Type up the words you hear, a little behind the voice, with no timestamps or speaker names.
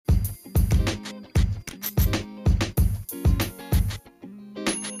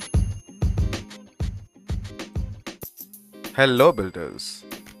Hello, builders.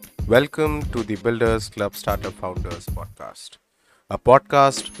 Welcome to the Builders Club Startup Founders podcast, a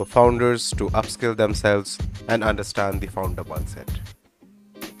podcast for founders to upskill themselves and understand the founder mindset.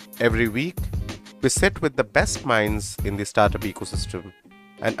 Every week, we sit with the best minds in the startup ecosystem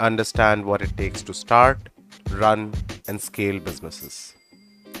and understand what it takes to start, run, and scale businesses.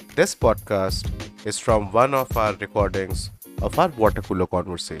 This podcast is from one of our recordings of our water cooler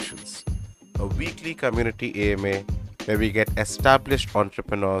conversations, a weekly community AMA where we get established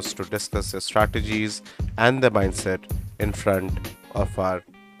entrepreneurs to discuss their strategies and their mindset in front of our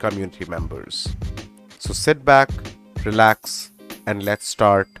community members. So sit back, relax, and let's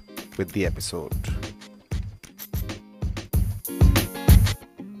start with the episode.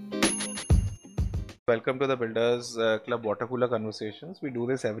 Welcome to the Builders Club Water Cooler Conversations. We do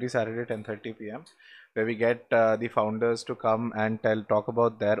this every Saturday 10:30 p.m. where we get the founders to come and talk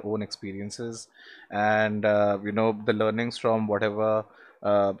about their own experiences and the learnings from whatever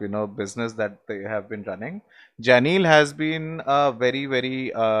business that they have been running. Jaineel has been a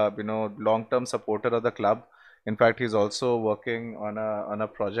very long-term supporter of the club. In fact, he's also working on a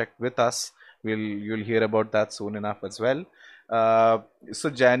project with us. You'll hear about that soon enough as well. So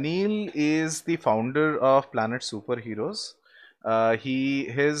Jaineel is the founder of Planet Superheroes.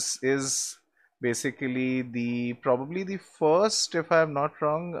 His is basically probably the first, if I'm not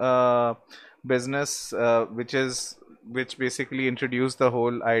wrong, business which basically introduced the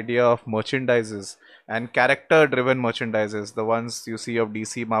whole idea of merchandises and character-driven merchandises, the ones you see of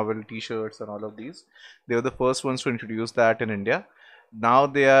DC, Marvel T-shirts and all of these. They were the first ones to introduce that in India. Now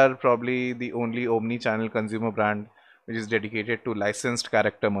they are probably the only omni-channel consumer brand which is dedicated to licensed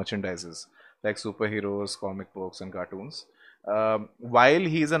character merchandises like superheroes, comic books, and cartoons. While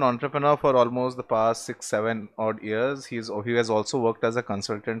he's an entrepreneur for almost the past 6, 7 odd years, he has also worked as a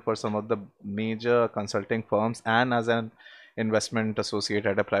consultant for some of the major consulting firms and as an investment associate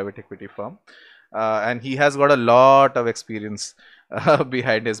at a private equity firm. And he has got a lot of experience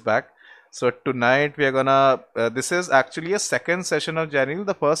behind his back. So tonight we are gonna. This is actually a second session of Jaineel.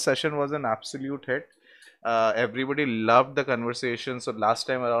 The first session was an absolute hit. Everybody loved the conversation. So last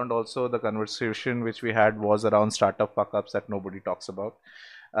time around also the conversation which we had was around startup fuck-ups that nobody talks about.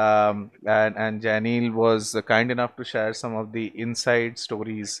 And Jaineel was kind enough to share some of the inside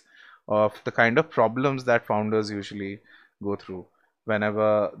stories of the kind of problems that founders usually go through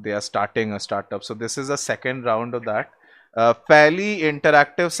whenever they are starting a startup. So this is a second round of that. Fairly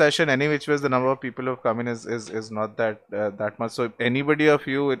interactive session. Any which ways, the number of people who have come in is not that much. So if anybody of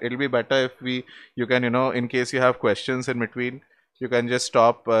you, it'll be better if you can in case you have questions in between, you can just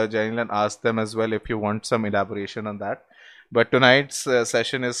stop Jaineel and ask them as well if you want some elaboration on that. But tonight's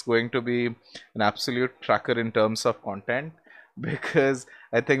session is going to be an absolute tracker in terms of content because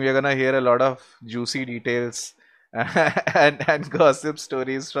I think we're gonna hear a lot of juicy details and gossip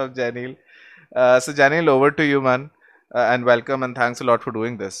stories from Jaineel. So Jaineel, over to you, man. And welcome and thanks a lot for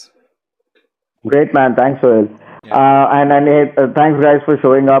doing this. Great, man. Thanks, Sohail. Yeah. And hey, thanks, guys, for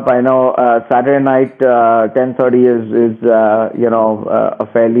showing up. I know Saturday night 10:30 is a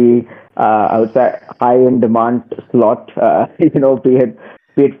fairly I would say high in demand slot. Be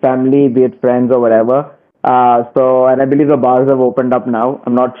it family, be it friends or whatever. And I believe the bars have opened up now.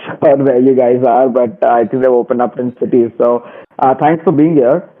 I'm not sure where you guys are, but I think they've opened up in cities. So thanks for being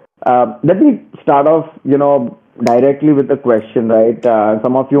here. Let me start off, directly with the question, right?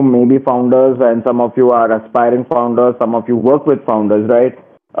 Some of you may be founders and some of you are aspiring founders. Some of you work with founders, right?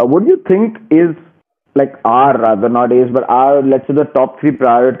 What do you think is let's say the top three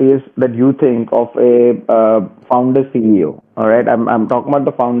priorities that you think of a founder CEO? All right. I'm talking about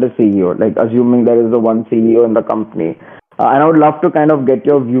the founder CEO, like assuming there is the one CEO in the company. And I would love to kind of get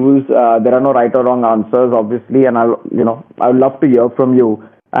your views. There are no right or wrong answers, obviously. And I would love to hear from you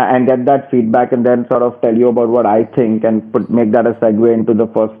and get that feedback and then sort of tell you about what I think and make that a segue into the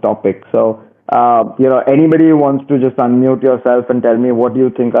first topic. So, anybody who wants to just unmute yourself and tell me what do you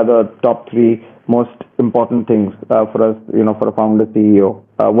think are the top three most important things for us, for a founder CEO.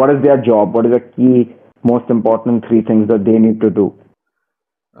 What is their job? What is the key most important three things that they need to do?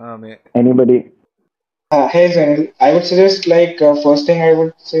 Anybody? Hey, Zainul. I would suggest first thing I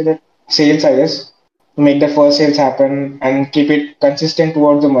would say that sales, I guess, to make the first sales happen and keep it consistent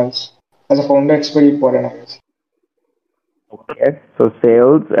towards the months. As a founder, it's very important, I guess. Okay, so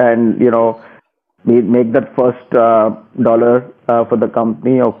sales and make that first dollar for the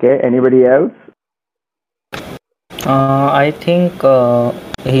company. Okay, anybody else? I think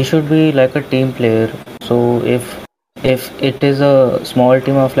he should be like a team player. So if it is a small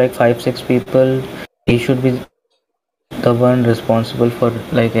team of like 5-6 people, he should be the one responsible for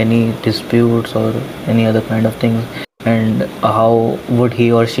like any disputes or any other kind of things. and how would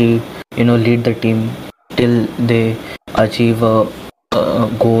he or she, lead the team till they achieve a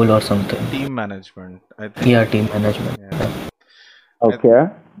goal or something. Team management, I think. Yeah, team management. Yeah. Okay.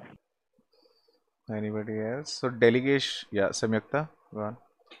 Anybody else? So delegation. Yeah, Samyukta, go on.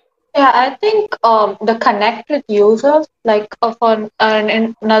 Yeah, I think the connect with users, like for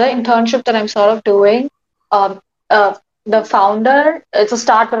another internship that I'm sort of doing, um, the founder, it's a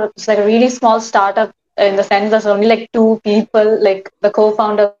startup, it's like a really small startup in the sense there's only like two people, like the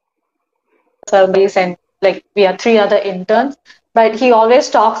co-founder and like we are three other interns. But he always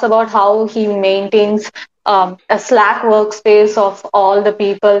talks about how he maintains a Slack workspace of all the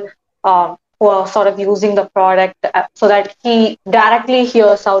people who are sort of using the product so that he directly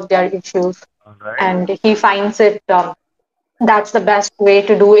hears out their issues All right. and he finds it that's the best way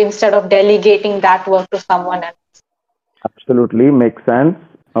to do instead of delegating that work to someone else. Absolutely makes sense.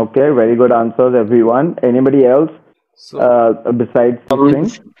 Okay, very good answers, everyone. Anybody else So besides these Um,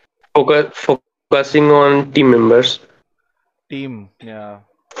 things? Focusing on team members, team, yeah.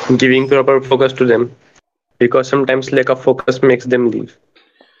 giving proper focus to them, because sometimes lack of focus makes them leave.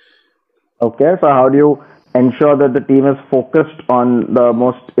 Okay, so how do you ensure that the team is focused on the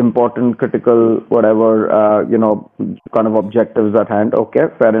most important, critical, whatever, kind of objectives at hand? Okay,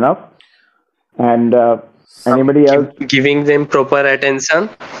 fair enough. And anybody else? Giving them proper attention,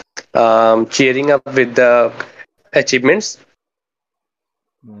 cheering up with the achievements,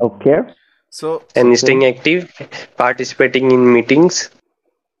 Okay, So and okay, staying active, participating in meetings.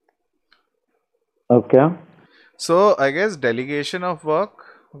 okay, so I guess delegation of work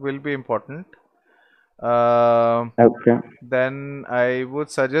will be important. Um okay. then I would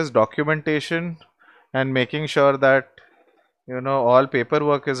suggest documentation and making sure that all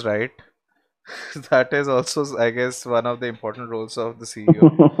paperwork is right. That is also, I guess, one of the important roles of the CEO,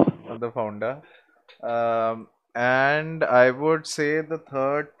 of the founder. And I would say the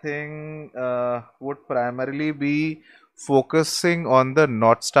third thing would primarily be focusing on the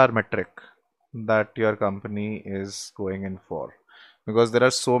North Star metric that your company is going in for, because there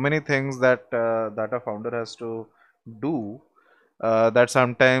are so many things that a founder has to do that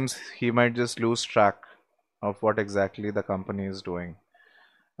sometimes he might just lose track of what exactly the company is doing,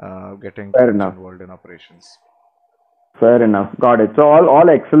 getting too Fair much enough. involved in operations. Fair enough. Got it. So all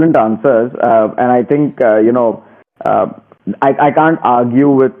excellent answers, and I think uh, I can't argue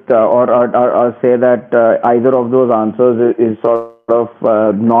with or say that either of those answers is sort of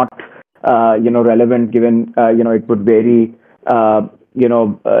not relevant, given it would vary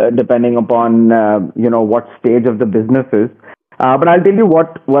depending upon what stage of the business is. But I'll tell you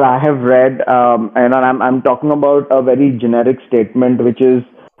what I have read, and I'm talking about a very generic statement, which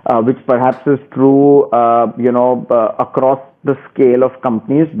perhaps is true, across the scale of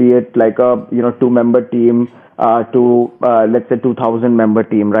companies, be it like a 2-member team to let's say 2,000-member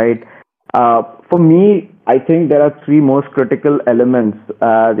team, right? For me, I think there are three most critical elements,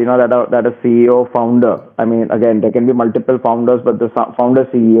 that a CEO founder. I mean, again, there can be multiple founders, but the founder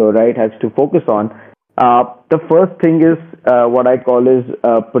CEO, right, has to focus on. The first thing is what I call is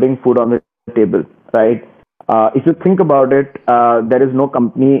putting food on the table, right? If you think about it, there is no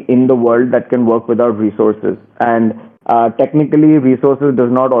company in the world that can work without resources. And technically, resources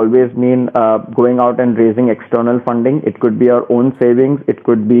does not always mean going out and raising external funding. It could be your own savings. It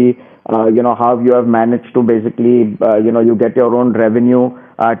could be, how you have managed to basically, you get your own revenue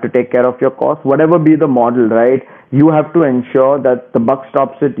to take care of your costs. Whatever be the model, right? You have to ensure that the buck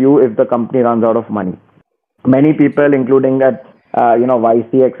stops at you if the company runs out of money. Many people, including that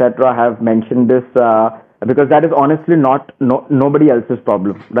YC, etc., have mentioned this, because that is honestly not nobody else's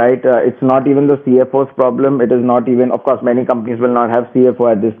problem, right? It's not even the CFO's problem. It is not even, of course, many companies will not have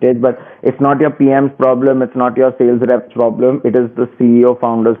CFO at this stage, but it's not your PM's problem. It's not your sales rep's problem. It is the CEO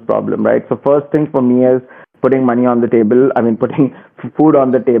founder's problem, right? So first thing for me is putting money on the table. I mean, putting food on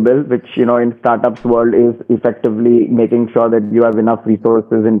the table, which in startups world is effectively making sure that you have enough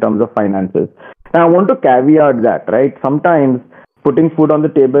resources in terms of finances. Now, I want to caveat that, right? Sometimes putting food on the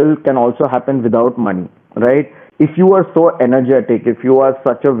table can also happen without money, right? If you are so energetic, if you are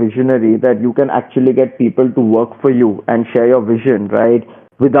such a visionary that you can actually get people to work for you and share your vision, right,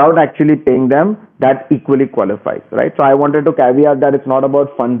 without actually paying them, that equally qualifies, right? So I wanted to caveat that it's not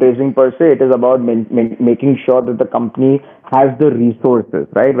about fundraising per se. It is about making sure that the company has the resources,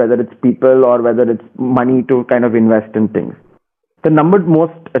 right? Whether it's people or whether it's money to kind of invest in things. The number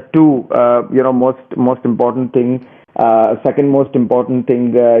most two, most important thing, second most important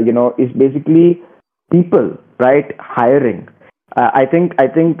thing, is basically people, right? Hiring. I think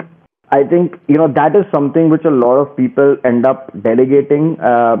I think that is something which a lot of people end up delegating,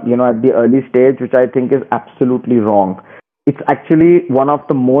 at the early stage, which I think is absolutely wrong. It's actually one of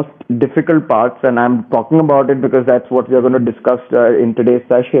the most difficult parts, and I'm talking about it because that's what we are going to discuss in today's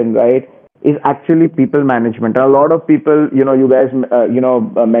session, right? Is actually people management. And a lot of people, you guys,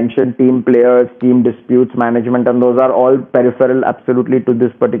 mentioned team players, team disputes management, and those are all peripheral, absolutely, to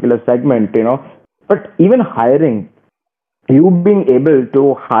this particular segment. But even hiring, you being able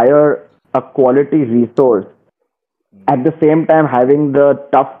to hire a quality resource at the same time having the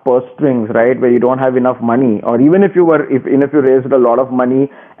tough purse strings, right, where you don't have enough money, or even if you were, if even if you raised a lot of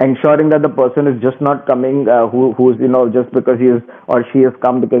money, ensuring that the person is just not coming, who's just because he is or she has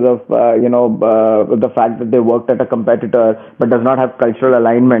come because of the fact that they worked at a competitor, but does not have cultural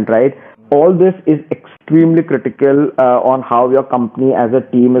alignment, right? All this is extremely critical on how your company as a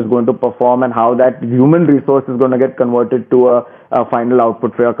team is going to perform and how that human resource is going to get converted to a final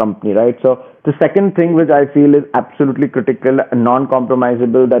output for your company, right? So the second thing which I feel is absolutely critical and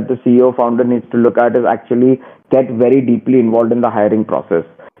non-compromisable that the CEO founder needs to look at is actually get very deeply involved in the hiring process.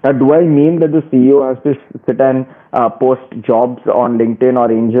 Now, do I mean that the CEO has to sit and post jobs on LinkedIn or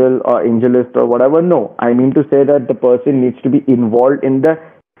AngelList or whatever? No, I mean to say that the person needs to be involved in the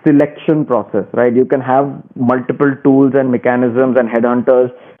selection process, right? You can have multiple tools and mechanisms and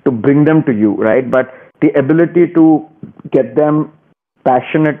headhunters to bring them to you, right? But the ability to get them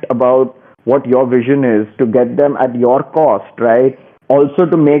passionate about what your vision is, to get them at your cost, right? Also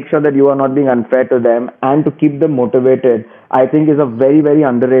to make sure that you are not being unfair to them and to keep them motivated, I think is a very, very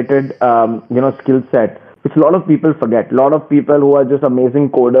underrated, skill set, which a lot of people forget. A lot of people who are just amazing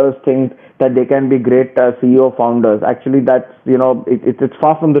coders think that they can be great CEO founders. Actually, it's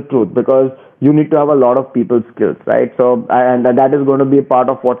far from the truth, because you need to have a lot of people skills, right? So, and that is going to be a part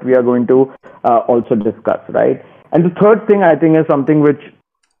of what we are going to also discuss, right? And the third thing I think is something which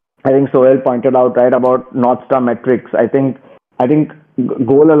I think Sohail pointed out, right, about North Star metrics. I think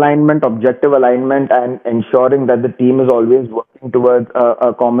goal alignment, objective alignment, and ensuring that the team is always working towards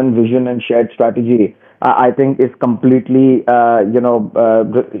a common vision and shared strategy, I think is completely,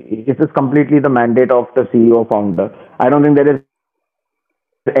 it is completely the mandate of the CEO founder. I don't think there is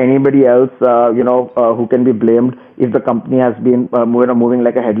anybody else, who can be blamed if the company has been moving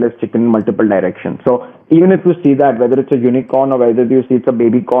like a headless chicken in multiple directions. So even if you see that, whether it's a unicorn or whether you see it's a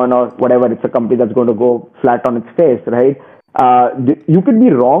baby corn or whatever, it's a company that's going to go flat on its face, right? You could be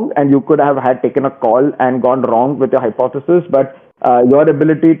wrong, and you could have had taken a call and gone wrong with your hypothesis, but your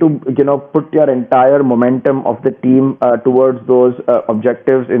ability to put your entire momentum of the team towards those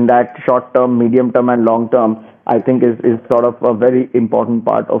objectives in that short term, medium term, and long term, I think is sort of a very important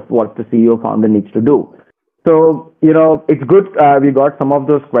part of what the CEO founder needs to do. So it's good we got some of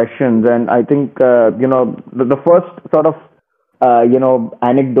those questions, and I think the first sort of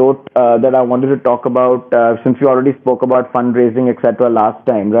anecdote that I wanted to talk about, since we already spoke about fundraising, etc. last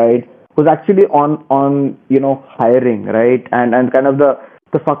time, right, was actually on hiring, right, and kind of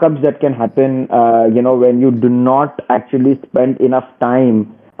the fuck ups that can happen, when you do not actually spend enough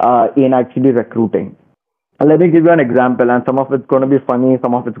time in actually recruiting. Let me give you an example, and some of it's going to be funny,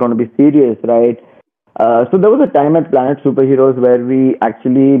 some of it's going to be serious, right? So there was a time at Planet Superheroes where we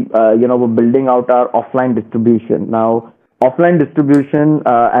actually, were building out our offline distribution. Now, offline distribution,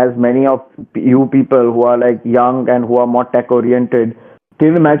 as many of you people who are like young and who are more tech oriented can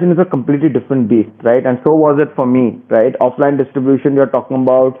you imagine, is a completely different beast, right? And so was it for me, right? Offline distribution, you're talking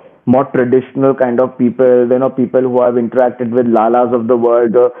about more traditional kind of people, people who have interacted with lalas of the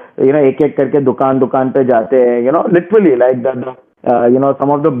world, एक एक करके दुकान पे जाते हैं, literally like that.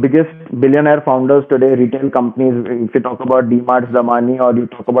 Some of the biggest billionaire founders today, retail companies, if you talk about DMart, Zamani, or you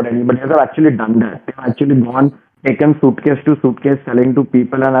talk about anybody else, have actually done that. They've actually gone, taken suitcase to suitcase, selling to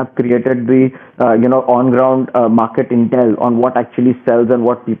people, and have created the, on ground market intel on what actually sells and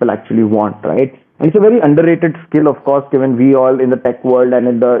what people actually want, right? And it's a very underrated skill, of course, given we all in the tech world and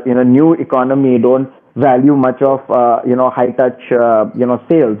in the new economy don't value much of high touch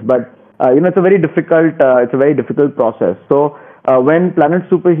sales, but it's a very difficult process. So when Planet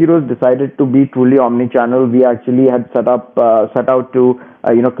Superheroes decided to be truly omni-channel, we actually had set out to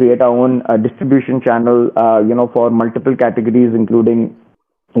create our own distribution channel for multiple categories, including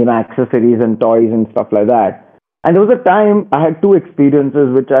accessories and toys and stuff like that. And there was a time I had two experiences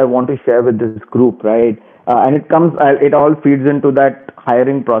which I want to share with this group, right? And it all feeds into that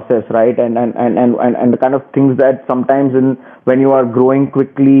hiring process, right? And the kind of things that sometimes when you are growing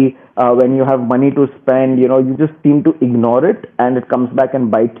quickly, when you have money to spend, you just seem to ignore it, and it comes back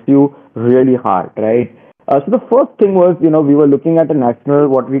and bites you really hard, right? So the first thing was, we were looking at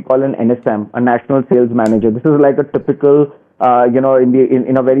what we call an NSM, a national sales manager. This is like a typical,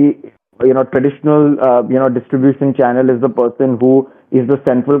 in a very traditional distribution channel is the person who is the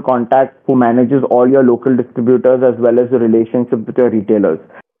central contact who manages all your local distributors as well as the relationship with your retailers.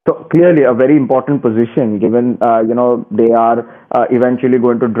 So clearly a very important position given they are eventually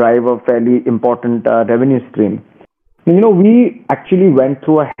going to drive a fairly important revenue stream. We actually went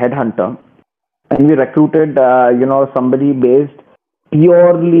through a headhunter and we recruited somebody based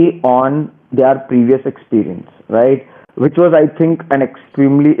purely on their previous experience, right? Which was, I think, an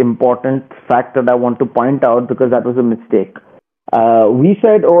extremely important fact that I want to point out because that was a mistake. We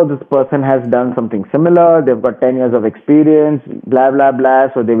said, oh, this person has done something similar, they've got 10 years of experience, blah blah blah,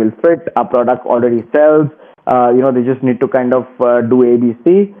 so they will fit, our product already sells, they just need to kind of do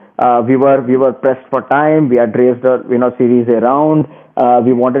ABC. We were pressed for time, we had raised a series A round,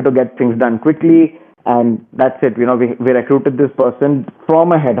 we wanted to get things done quickly, and that's it. We recruited this person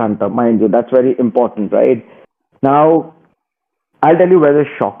from a headhunter, mind you. That's very important, right? Now, I'll tell you where the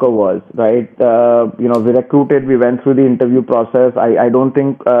shocker was, right? We recruited, we went through the interview process. I don't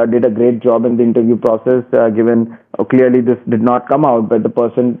think did a great job in the interview process, given clearly this did not come out, but the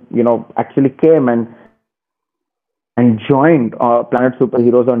person, actually came and joined Planet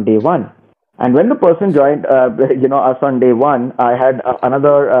Superheroes on day one. And when the person joined, us on day one, I had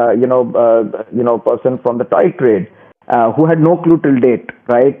another, person from the toy trade who had no clue till date,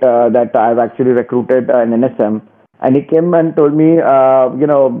 right? That I've actually recruited an NSM, and he came and told me, guys.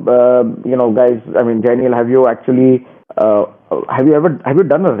 I mean, Jaineel, have you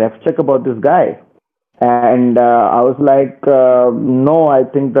done a ref check about this guy? And I was like, no, I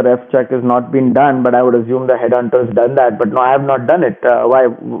think the ref check has not been done, but I would assume the headhunter's done that. But no, I have not done it. Why?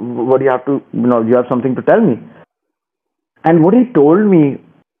 What do you have to, do you have something to tell me? And what he told me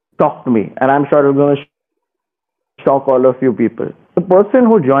shocked me, and I'm sure it's going to shock all of you people. The person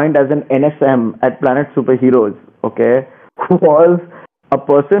who joined as an NSM at Planet Superheroes, okay, was a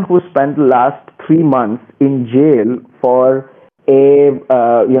person who spent the last 3 months in jail for a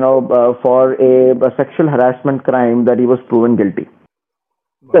sexual harassment crime that he was proven guilty.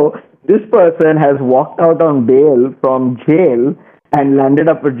 So this person has walked out on bail from jail and landed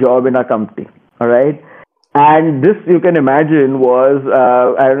up a job in our company. All right. And this, you can imagine, was,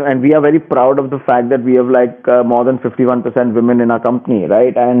 and we are very proud of the fact that we have more than 51% women in our company,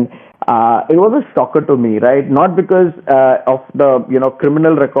 right? And it was a shocker to me, right? Not because of the,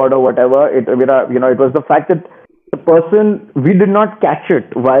 criminal record or whatever. It was the fact that the person, we did not catch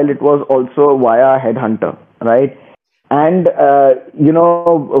it while it was also via headhunter, right? And,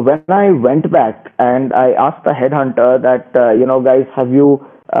 when I went back and I asked the headhunter that, guys, have you,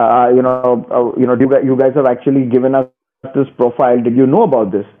 you guys have actually given us this profile. Did you know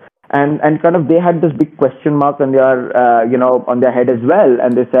about this? And kind of they had this big question mark on their, on their head as well.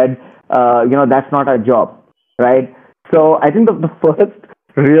 And they said, that's not our job, right? So I think the first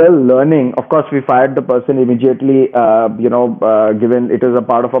real learning, of course, we fired the person immediately, given it is a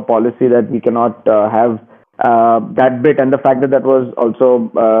part of a policy that we cannot have that bit. And the fact that was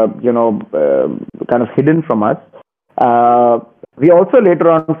also, kind of hidden from us. We also later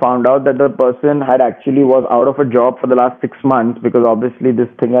on found out that the person had actually was out of a job for the last 6 months because obviously this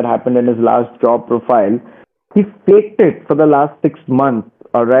thing had happened in his last job profile. He faked it for the last 6 months,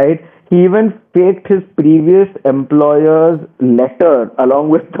 all right? He even faked his previous employer's letter along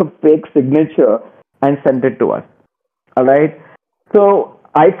with the fake signature and sent it to us, all right? So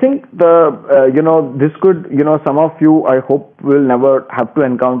I think this could, some of you, I hope, will never have to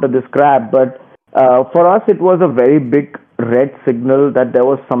encounter this crap, but for us, it was a very big red signal that there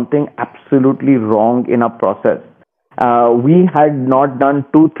was something absolutely wrong in our process. We had not done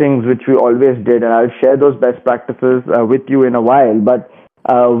two things which we always did, and I'll share those best practices with you in a while. But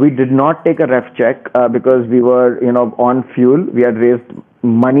we did not take a ref check because we were, on fuel. We had raised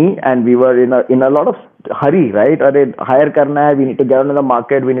money, and we were in a lot of hurry, right? Hire karna hai, we need to get on the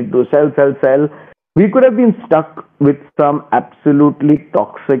market. We need to sell. We could have been stuck with some absolutely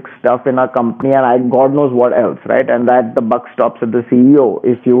toxic stuff in our company, and God knows what else, right? And that the buck stops at the CEO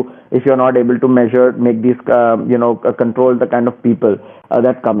if you're not able to make these, control the kind of people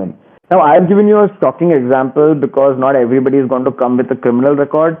that come in. Now, I've given you a shocking example because not everybody is going to come with a criminal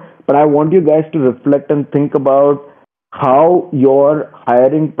record, but I want you guys to reflect and think about how your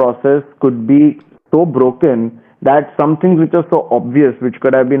hiring process could be so broken that some things which are so obvious, which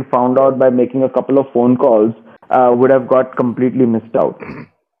could have been found out by making a couple of phone calls, would have got completely missed out.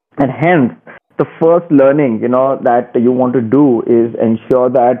 And hence, the first learning, that you want to do is ensure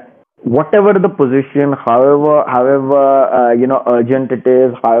that whatever the position, however urgent it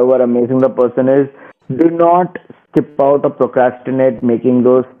is, however amazing the person is, do not skip out or procrastinate making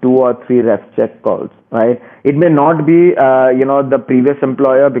those 2 or 3 ref check calls, right? It may not be, the previous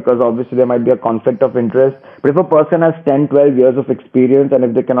employer, because obviously there might be a conflict of interest. But if a person has 10, 12 years of experience, and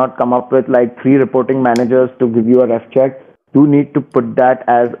if they cannot come up with like 3 reporting managers to give you a ref check, you need to put that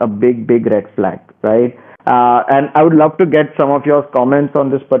as a big, big red flag, right? And I would love to get some of your comments on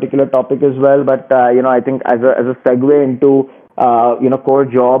this particular topic as well. But I think as a segue into core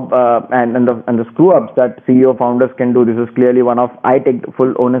job and the screw ups that CEO founders can do. This is clearly one of I take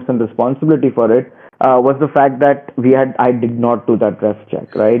full onus and responsibility for it. Was the fact that I did not do that ref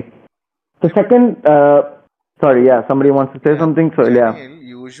check, right? The second, sorry, yeah, somebody wants to say Yeah, something. So yeah, Jaineel,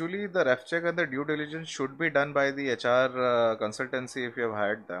 usually the ref check and the due diligence should be done by the HR consultancy if you have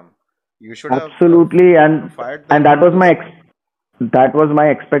hired them. You should have absolutely, and fired and them that to was do so. that was my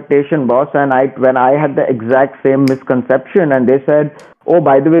expectation, boss. And when I had the exact same misconception, and they said, "Oh,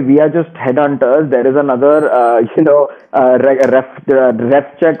 by the way, we are just headhunters. There is another,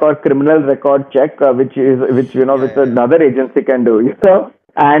 ref check or criminal record check, which Yeah, yeah, yeah. another agency can do."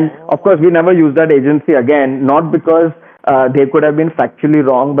 And of course, we never used that agency again, not because they could have been factually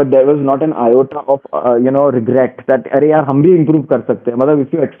wrong, but there was not an iota of regret that अरे यार हम भी improve कर सकते हैं. मतलब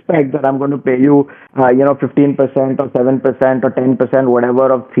if you expect that I'm going to pay you 15% or 7% or 10%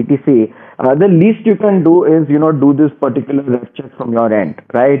 whatever of CTC, the least you can do is do this particular ref check from your end,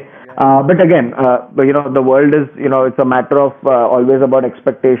 right? But again, the world is, it's a matter of always about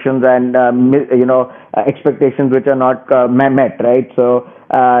expectations and expectations which are not met, right? So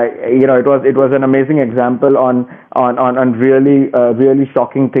it was an amazing example on really really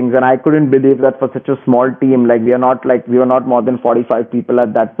shocking things, and I couldn't believe that for such a small team, like we were not more than 45 people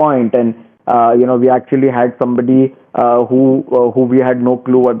at that point, and we actually had somebody who we had no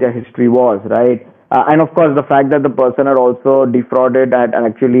clue what their history was, right? And of course, the fact that the person had also defrauded and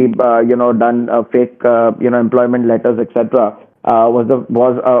actually, done fake, employment letters, etc., was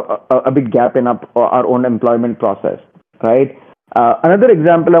a big gap in our own employment process, right? Another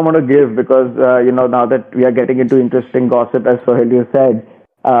example I want to give, because now that we are getting into interesting gossip, as Sohail you said,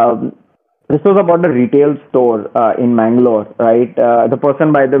 this was about a retail store in Mangalore, right? The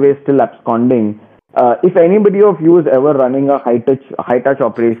person, by the way, is still absconding. If anybody of you is ever running a high touch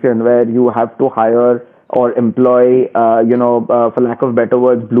operation where you have to hire or employ, for lack of better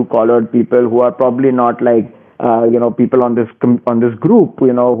words, blue collared people who are probably not like, people on this group,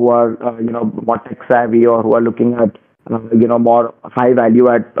 who are, more tech savvy, or who are looking at, more high value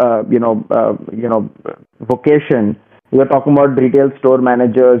at, vocation. You're talking about retail store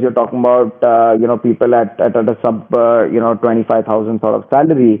managers. You're talking about, people at a sub, 25,000 sort of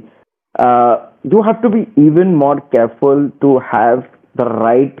salary. You have to be even more careful to have the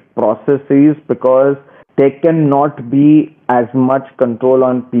right processes, because there cannot be as much control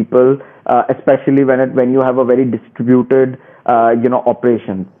on people, especially when you have a very distributed,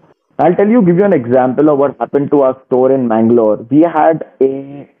 operation. Give you an example of what happened to our store in Mangalore. We had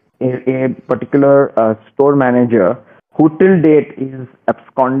a particular store manager who till date is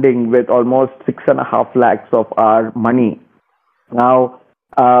absconding with almost 6.5 lakhs of our money. Now,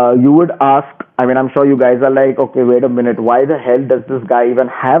 you would ask, I mean, I'm sure you guys are like, okay, wait a minute, why the hell does this guy even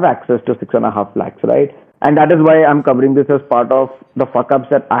have access to 6.5 lakhs, right? And that is why I'm covering this as part of the fuck ups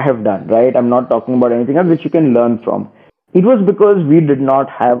that I have done, right? I'm not talking about anything else which you can learn from. It was because we did not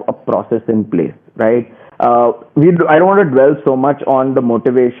have a process in place, right? I don't want to dwell so much on the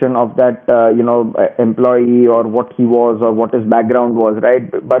motivation of that, employee, or what he was, or what his background was, right?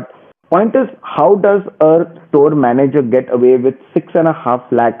 But point is, how does a store manager get away with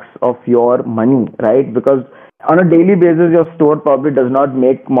 6.5 lakhs of your money, right? Because on a daily basis, your store probably does not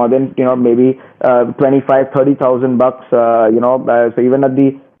make more than, maybe 25, 30,000 bucks, so even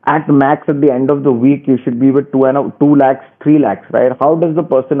at max at the end of the week, you should be with 2 lakhs, 3 lakhs, right? How does the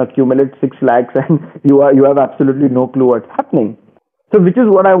person accumulate 6 lakhs and you have absolutely no clue what's happening? So, which is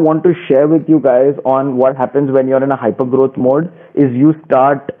what I want to share with you guys on what happens when you're in a hyper growth mode, is you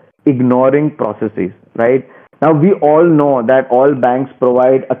start ignoring processes, right? Now, we all know that all banks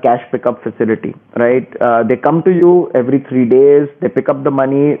provide a cash pickup facility, right? They come to you every 3 days, they pick up the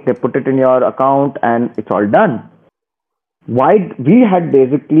money, they put it in your account, and it's all done. Why we had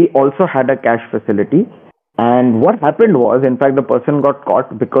basically also had a cash facility, and what happened was, in fact, the person got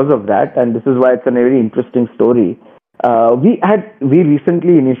caught because of that, and this is why it's a very interesting story. We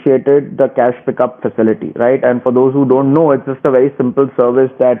recently initiated the cash pickup facility, right? And for those who don't know, it's just a very simple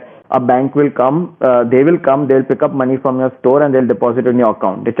service that a bank will come, they'll pick up money from your store and they'll deposit in your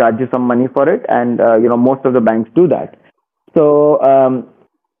account. They charge you some money for it, and most of the banks do that. So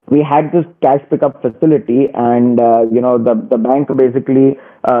we had this cash pickup facility, and the bank basically,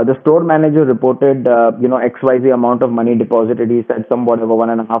 the store manager reported XYZ amount of money deposited. He said some whatever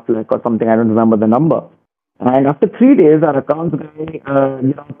 1.5 lakh or something. I don't remember the number. And after 3 days, our accounts guy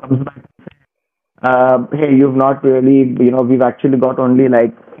comes back. Hey, you've not really, we've actually got only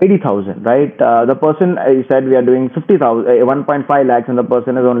like 80,000, right? The person said we are doing 50,000, 1.5 lakhs, and the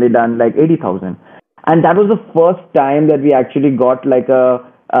person has only done like 80,000. And that was the first time that we actually got like a,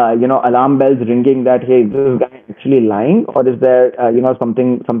 alarm bells ringing that, hey, is this guy actually lying, or is there,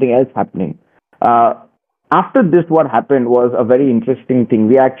 something else happening? Uh, After this, what happened was a very interesting thing.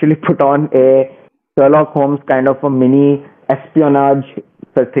 We actually put on a Sherlock Holmes kind of a mini espionage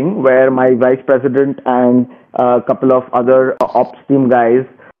thing where my vice president and a couple of other ops team guys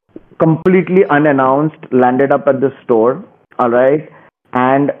completely unannounced landed up at the store. All right.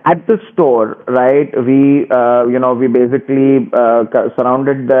 And at the store, right, we basically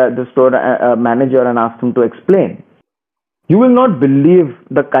surrounded the store manager and asked him to explain. You will not believe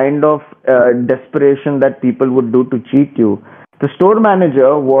the kind of desperation that people would do to cheat you. The store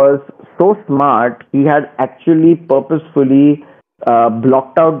manager was so smart, he had actually purposefully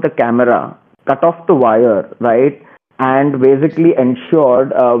blocked out the camera, cut off the wire, right? And basically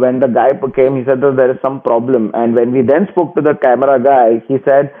ensured when the guy came, he said that there is some problem. And when we then spoke to the camera guy, he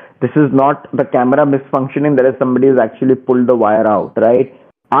said, this is not the camera misfunctioning, there is somebody who's actually pulled the wire out, right?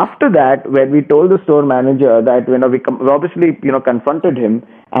 After that, when we told the store manager that, we obviously, confronted him,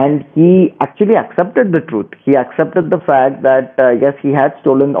 and he actually accepted the truth. He accepted the fact that, yes, he had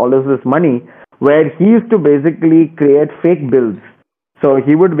stolen all of this money, where he used to basically create fake bills. So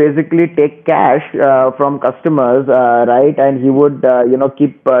he would basically take cash from customers, right? And he would,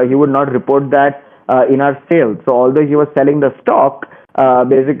 he would not report that in our sales. So although he was selling the stock,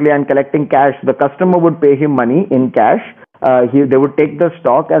 basically, and collecting cash, the customer would pay him money in cash. They would take the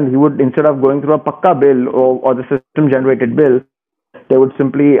stock, and he would, instead of going through a pakka bill or the system generated bill, they would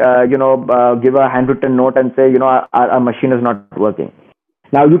simply, give a handwritten note and say, our machine is not working.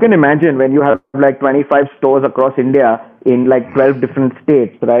 Now you can imagine when you have like 25 stores across India in like 12 different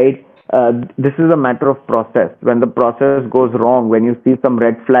states, right? This is a matter of process. When the process goes wrong, when you see some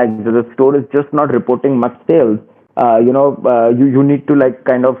red flags, the store is just not reporting much sales. You need to like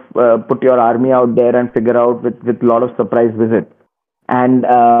kind of put your army out there and figure out with a lot of surprise visits. And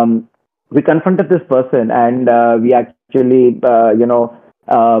we confronted this person, and we actually,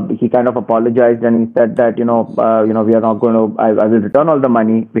 he kind of apologized, and he said that, we are not going to, I will return all the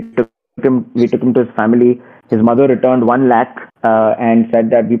money. We took him to his family. His mother returned 1 lakh and said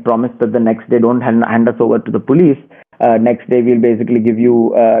that we promised that the next day don't hand us over to the police. Next day we'll basically give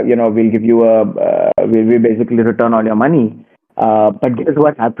you, we'll basically return all your money. But guess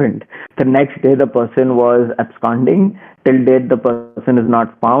what happened? The next day the person was absconding. Till date the person is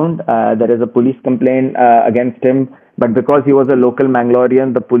not found. There is a police complaint against him. But because he was a local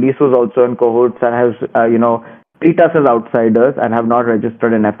Mangalorean, the police was also in cahoots and has, treat us as outsiders and have not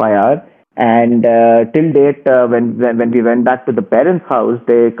registered an FIR. And till date, when we went back to the parents' house,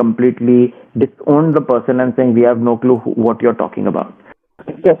 they completely disowned the person and saying we have no clue what you're talking about.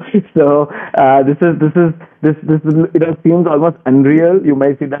 So this seems almost unreal. You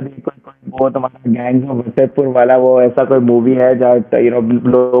might see that बहुत हमारा gangs of Wasseypur वाला वो ऐसा कोई movie है जहाँ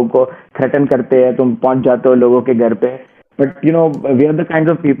लोगों को threaten करते हैं, तुम पहुंच जाते हो लोगों के घर पे. But we are the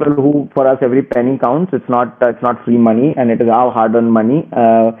kinds of people who, for us, every penny counts. It's not free money, and it is our hard-earned money.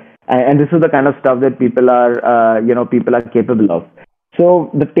 And this is the kind of stuff that people are capable of.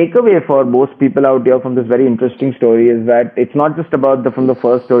 So the takeaway for most people out here from this very interesting story is that it's not just about from the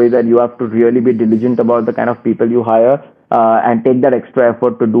first story that you have to really be diligent about the kind of people you hire and take that extra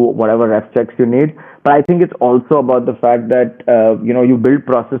effort to do whatever ref checks you need. But I think it's also about the fact that you build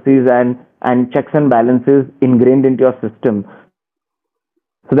processes and checks and balances ingrained into your system,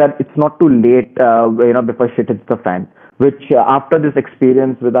 so that it's not too late, before shit hits the fan. Which after this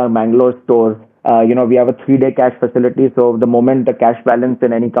experience with our Bangalore store, we have a 3-day cash facility. So the moment the cash balance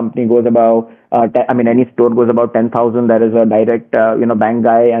in any company goes about, any store goes about 10,000, there is a direct, bank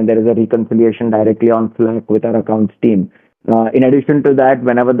guy, and there is a reconciliation directly on Slack with our accounts team. In addition to that,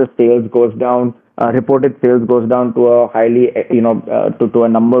 whenever the sales goes down, reported sales goes down to a highly, to a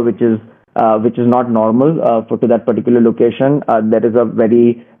number which is not normal to that particular location. There is a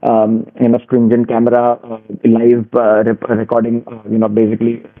very stringent camera live recording,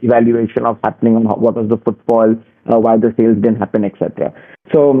 basically evaluation of happening on what was the footfall, why the sales didn't happen, etc.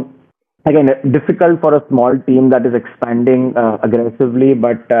 So again, difficult for a small team that is expanding aggressively,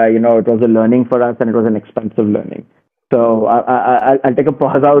 but it was a learning for us, and it was an expensive learning. So I'll take a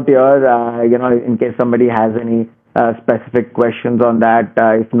pause out here, in case somebody has any specific questions on that.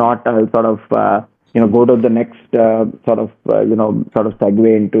 If not, I'll sort of go to the next sort of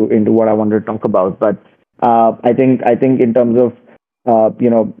segue into what I wanted to talk about. But I think in terms of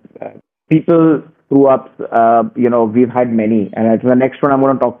people screw ups, we've had many, and I think the next one I'm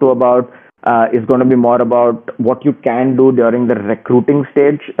going to talk to about is going to be more about what you can do during the recruiting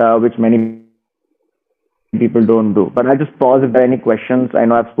stage, which many people don't do. But I'll just pause if there are any questions. I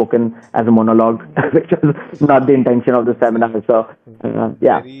know I've spoken as a monologue, which is not the intention of the seminar. So,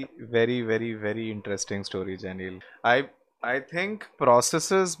 yeah. Very, very, very, very interesting story, Janil. I think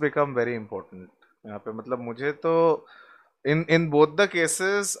processes become very important. यहाँ पे मतलब मुझे तो in both the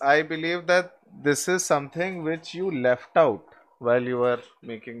cases I believe that this is something which you left out while you were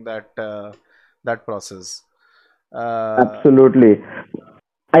making that process. Uh, Absolutely.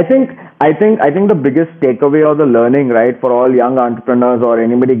 I think the biggest takeaway or the learning, right, for all young entrepreneurs or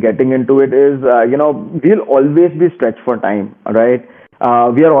anybody getting into it is, we'll always be stretched for time, right?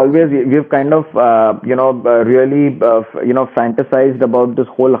 We've kind of, really, fantasized about this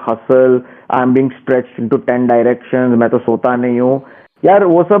whole hustle. I'm being stretched into 10 directions. मैं तो सोता नहीं हूँ. यार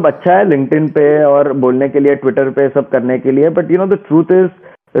वो सब अच्छा है लिंक्डइन पे और बोलने के लिए ट्विटर पे सब करने के लिए, but the truth is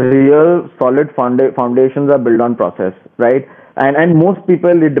real solid foundations are built on process, right? And most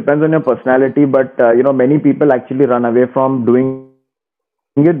people, it depends on your personality, but many people actually run away from doing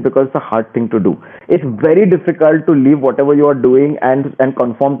it because it's a hard thing to do. It's very difficult to leave whatever you are doing and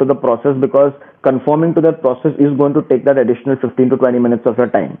conform to the process, because conforming to that process is going to take that additional 15 to 20 minutes of your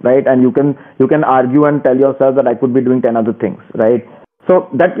time, right? And you can argue and tell yourself that I could be doing 10 other things, right? So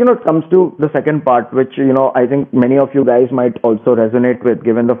that comes to the second part, which I think many of you guys might also resonate with,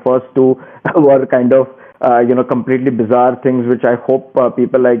 given the first two were kind of completely bizarre things, which I hope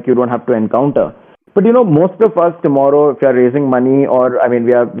people like you don't have to encounter. But most of us tomorrow, if we are raising money, or I mean,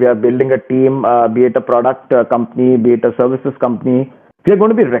 we are building a team, be it a product company, be it a services company, we are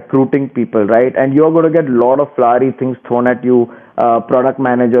going to be recruiting people, right? And you're going to get a lot of flowery things thrown at you. Product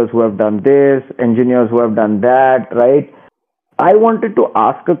managers who have done this, engineers who have done that, right? I wanted to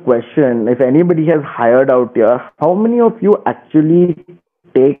ask a question. If anybody has hired out here, how many of you actually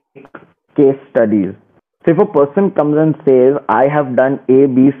take case studies? So if a person comes and says, I have done A,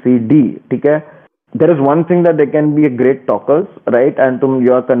 B, C, D, okay, there is one thing that they can be great talkers, right? And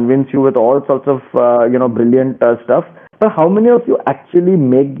you are convinced you with all sorts of, brilliant stuff. But how many of you actually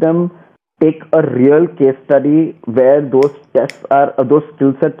make them take a real case study where those those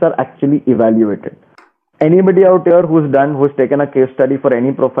skill sets are actually evaluated? Anybody out here who's taken a case study for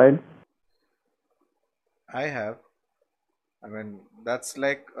any profile? I have. I mean, that's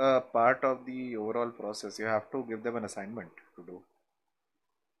like a part of the overall process. You have to give them an assignment to do.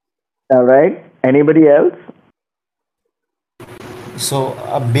 All right. Anybody else? So,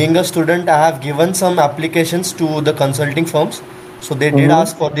 being a student, I have given some applications to the consulting firms. So they did Mm-hmm.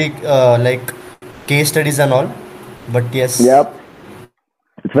 ask for the like case studies and all. But yes, Yep.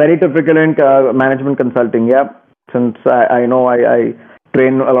 It's very typical in management consulting. Yep. Since I know I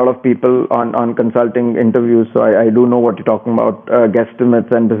train a lot of people on consulting interviews, so I do know what you're talking about,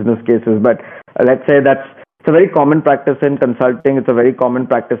 guesstimates and business cases. But let's say it's a very common practice in consulting. It's a very common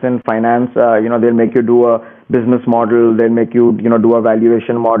practice in finance. They'll make you do a business model. They'll make you, do a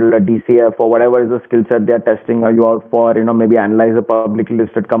valuation model, a DCF, or whatever is the skill set they're testing you out for. Maybe analyze a publicly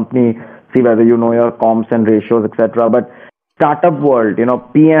listed company, see whether you know your comps and ratios, etc. But startup world,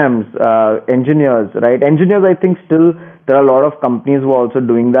 PMs, engineers, right? Engineers, I think still there are a lot of companies who are also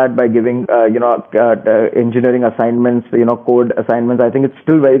doing that by giving, engineering assignments, code assignments. I think it's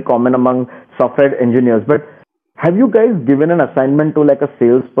still very common among software engineers. But have you guys given an assignment to like a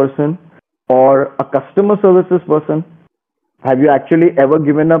salesperson or a customer services person? Have you actually ever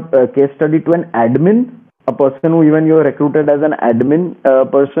given a case study to an admin? A person who even you're recruited as an admin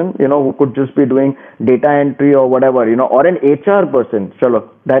person, who could just be doing data entry or whatever, or an HR person. Chalo,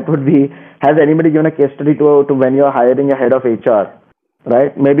 that would be. Has anybody given a case study to when you're hiring a head of HR?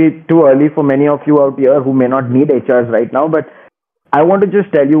 Right? Maybe too early for many of you out here who may not need HRs right now, but I want to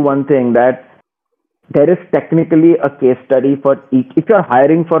just tell you one thing, that there is technically a case study for each. If you're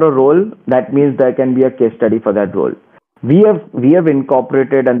hiring for a role, that means there can be a case study for that role. We have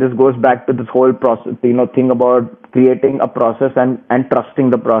incorporated, and this goes back to this whole process, thing about creating a process and trusting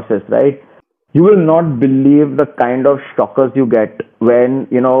the process, right? You will not believe the kind of shockers you get when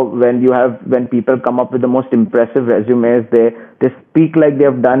people come up with the most impressive resumes. They speak like they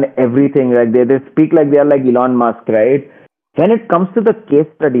have done everything, like they speak like they are like Elon Musk, right? When it comes to the case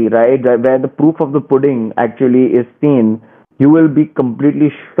study, right, where the proof of the pudding actually is seen, you will be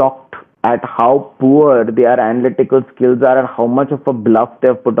completely shocked at how poor their analytical skills are and how much of a bluff they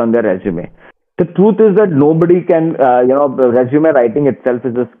have put on their resume. The truth is that nobody can, resume writing itself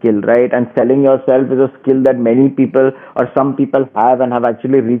is a skill, right? And selling yourself is a skill that many people or some people have and have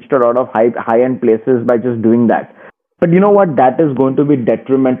actually reached a lot of high end places by just doing that. But you know what? That is going to be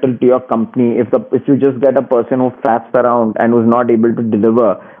detrimental to your company if you just get a person who faps around and who's not able to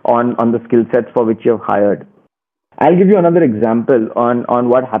deliver on the skill sets for which you've hired. I'll give you another example on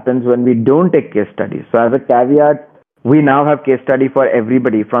what happens when we don't take case studies. So as a caveat, we now have case study for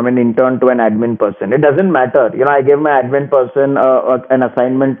everybody from an intern to an admin person. It doesn't matter. I gave my admin person an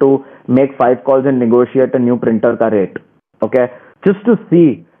assignment to make 5 calls and negotiate a new printer ka rate. Okay. Just to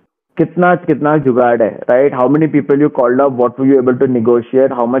see kitna jugaad hai, right? How many people you called up? What were you able to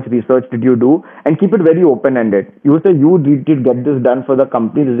negotiate? How much research did you do? And keep it very open ended. You say you need to get this done for the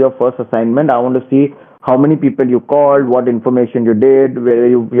company. This is your first assignment. I want to see how many people you called, what information you did, where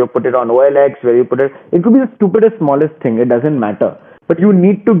you put it on OLX, where you put it. It could be the stupidest, smallest thing. It doesn't matter. But you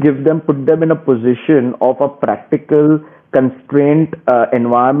need to put them in a position of a practical, constrained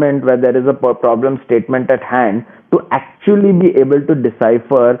environment where there is a problem statement at hand to actually be able to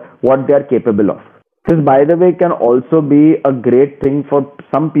decipher what they are capable of. This, by the way, can also be a great thing for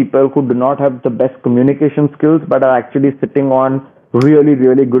some people who do not have the best communication skills but are actually sitting on really,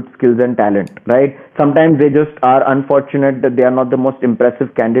 really good skills and talent, right? Sometimes they just are unfortunate that they are not the most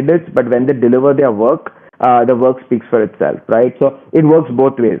impressive candidates, but when they deliver their work, the work speaks for itself, right? So it works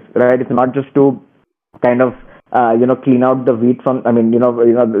both ways, right? It's not just to kind of clean out the wheat from,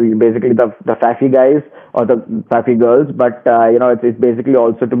 basically the faffy guys or the faffy girls, but it's basically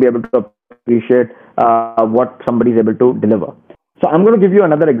also to be able to appreciate what somebody is able to deliver. So I'm going to give you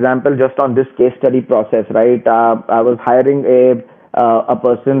another example just on this case study process, right? I was hiring a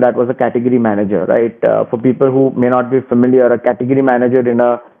person that was a category manager, right? For people who may not be familiar, a category manager in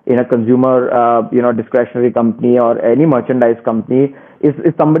a consumer discretionary company or any merchandise company is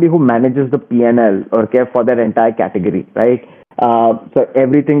somebody who manages the P&L, okay, for their entire category, right? So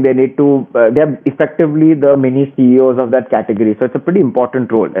everything they need to, they're effectively the mini CEOs of that category. So it's a pretty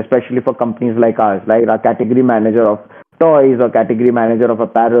important role, especially for companies like ours, like our category manager of toys or category manager of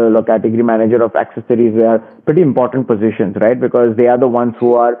apparel or category manager of accessories. They are pretty important positions, right? Because they are the ones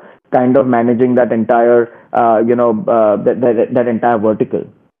who are kind of managing that entire, that entire vertical.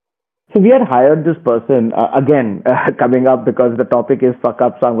 So we had hired this person, again, coming up because the topic is fuck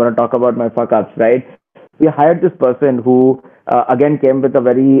up. So I'm going to talk about my fuck ups, right? We hired this person who, again, came with a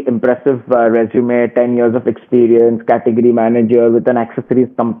very impressive resume, 10 years of experience, category manager with an accessories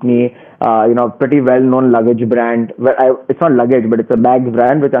company, pretty well-known luggage brand. Well, it's not luggage, but it's a bag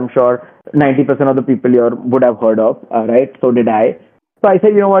brand, which I'm sure 90% of the people here would have heard of, right? So did I. So I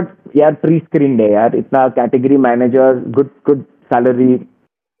said, you know what, yeah, pre-screen day, yeah, it's now category manager, good salary,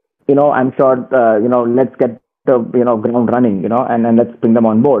 I'm sure, let's get the, ground running, and let's bring them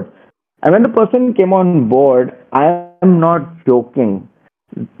on board. And when the person came on board, I am not joking.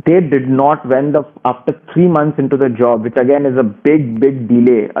 They did not, after 3 months into the job, which again is a big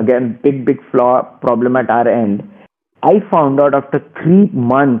delay, again, big problem at our end. I found out after 3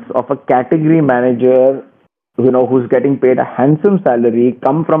 months of a category manager, who's getting paid a handsome salary,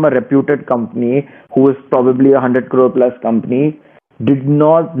 come from a reputed company, who is probably 100 crore plus company, did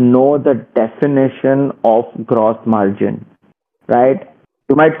not know the definition of gross margin, right?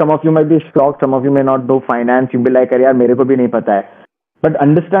 Some of you might be shocked, some of you may not know finance, you'll be like, yaar, mere ko bhi nahi pata hai. But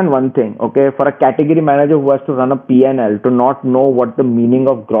understand one thing, okay, for a category manager who has to run a P&L to not know what the meaning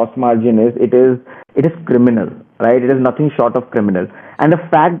of gross margin is, it is criminal, right? It is nothing short of criminal. And the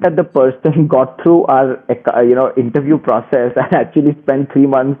fact that the person got through our, interview process and actually spent 3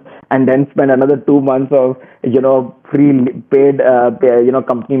 months and then spent another 2 months of, free paid,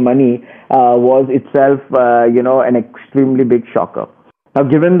 company money, was itself, an extremely big shocker. Now,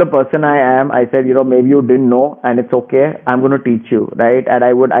 given the person I am, I said, maybe you didn't know, and it's okay. I'm going to teach you, right? And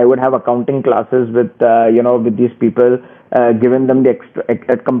I would have accounting classes with, with these people, giving them the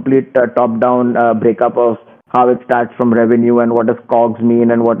complete top-down breakup of how it starts from revenue and what does COGS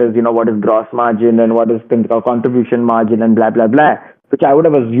mean and what is gross margin and what is contribution margin and blah blah blah. Which I would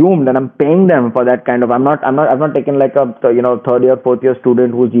have assumed, and I'm paying them for that kind of. I've not taken like a third year, fourth year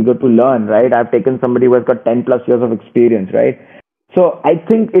student who's eager to learn, right? I've taken somebody who has got 10 plus years of experience, right? So I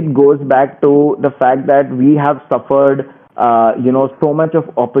think it goes back to the fact that we have suffered, so much of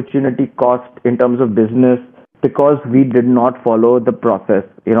opportunity cost in terms of business because we did not follow the process,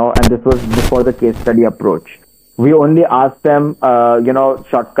 and this was before the case study approach. We only asked them,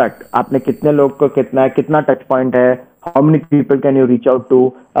 shortcut. आपने कितने लोग को कितना touch point है? How many people can you reach out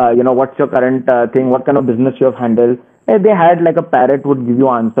to? What's your current thing? What kind of business you have handled? They had like a parrot would give you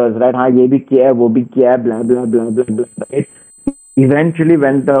answers, right? हाँ ये भी किया है, वो भी किया है, blah blah blah blah blah, right? eventually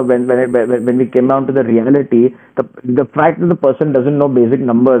when we came down to the reality, the fact that the person doesn't know basic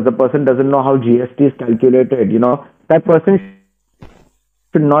numbers, the person doesn't know how GST is calculated, that person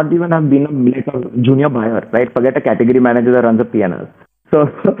should not even have been like a junior buyer, right? Forget a category manager that runs a P&L. So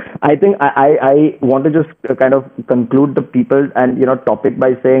I think I want to just kind of conclude the people and topic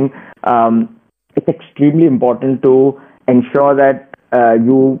by saying, it's extremely important to ensure that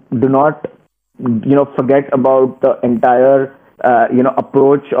you do not forget about the entire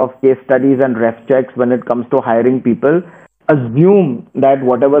approach of case studies and ref checks when it comes to hiring people. Assume that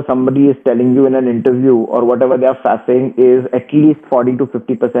whatever somebody is telling you in an interview or whatever they are facing is at least 40 to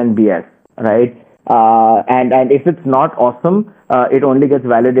 50% BS, right? And if it's not awesome, it only gets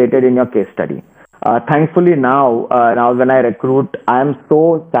validated in your case study. Thankfully now when I recruit, I am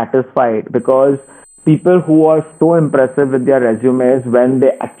so satisfied because people who are so impressive with their resumes, when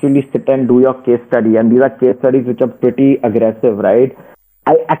they actually sit and do your case study, and these are case studies which are pretty aggressive, right?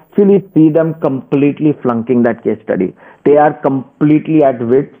 I actually see them completely flunking that case study. They are completely at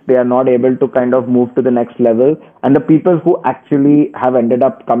wits. They are not able to kind of move to the next level. And the people who actually have ended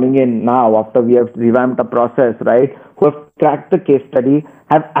up coming in now after we have revamped the process, right, who have cracked the case study,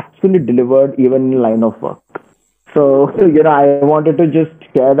 have actually delivered even in line of work. So, I wanted to just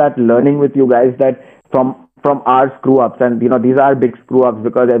share that learning with you guys, that from our screw ups, and these are big screw ups,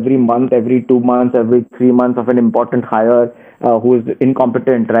 because every month, every 2 months, every 3 months of an important hire who is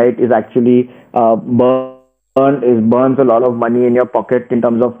incompetent, right, is actually burns a lot of money in your pocket in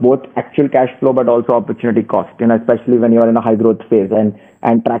terms of both actual cash flow but also opportunity cost. Especially when you are in a high growth phase,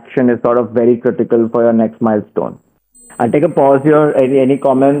 and traction is sort of very critical for your next milestone. I'll take a pause here. Any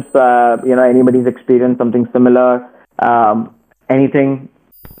comments? Anybody's experienced something similar? Anything?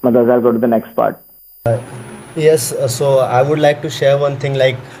 Others, I'll go to the next part. Yes, so I would like to share one thing,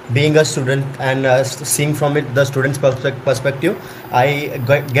 like being a student and seeing from it the student's perspective. I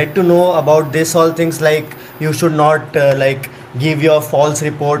get to know about this all things, like you should not like give your false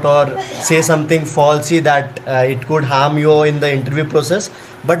report or say something falsy that it could harm you in the interview process.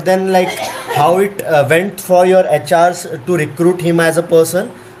 But then, like how it went for your HRs to recruit him as a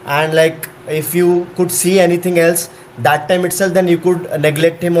person, and like if you could see anything else that time itself, then you could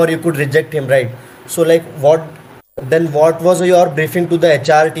neglect him or you could reject him, right? So like what was your briefing to the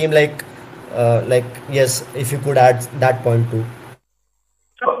HR team, like yes, if you could add that point too.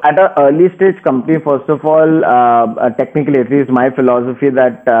 So at an early stage company, first of all, technically, at least my philosophy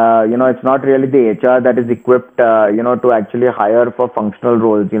that it's not really the HR that is equipped to actually hire for functional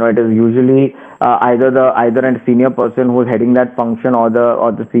roles. It is usually either a senior person who's heading that function, or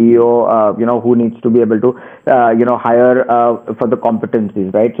the CEO who needs to be able to hire for the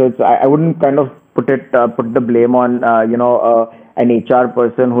competencies, right? So I wouldn't kind of put the blame on an HR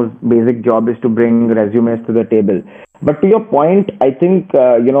person whose basic job is to bring resumes to the table. But to your point, I think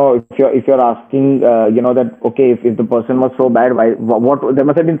if you're asking that, okay, if the person was so bad, why, what, there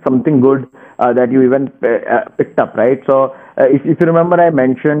must have been something good that you even picked up, right? So if you remember, I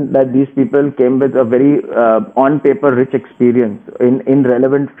mentioned that these people came with a very on paper rich experience in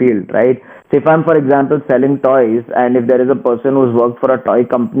relevant field, right? So if I'm, for example, selling toys, and if there is a person who's worked for a toy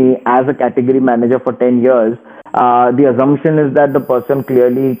company as a category manager for 10 years, the assumption is that the person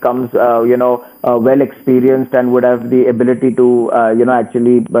clearly comes, well experienced, and would have the ability to,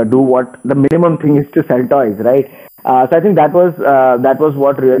 actually do what the minimum thing is to sell toys, right? So I think that was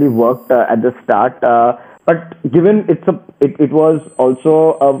what really worked at the start. But given it was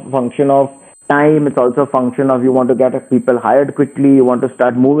also a function of time, it's also a function of, you want to get people hired quickly, you want to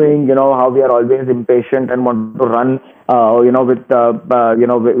start moving. How we are always impatient and want to run, with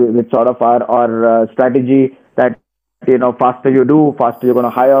sort of our strategy that faster you do, faster you're going to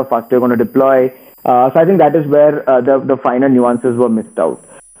hire, faster you're going to deploy. So I think that is where the finer nuances were missed out.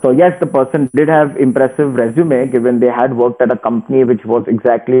 So yes, the person did have impressive resume, given they had worked at a company which was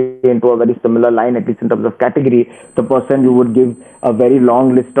exactly into a very similar line, at least in terms of category. The person, you would give a very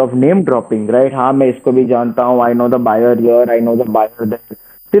long list of name dropping, right? हाँ मैं इसको भी जानता हूँ. I know the buyer here. I know the buyer there.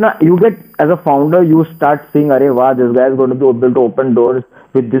 So, you get, as a founder, you start seeing, arey wow, this guy is going to be able to open doors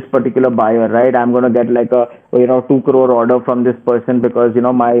with this particular buyer, right? I'm going to get like a 2 crore order from this person, because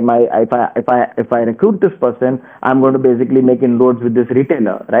my if I recruit this person, I'm going to basically make inroads with this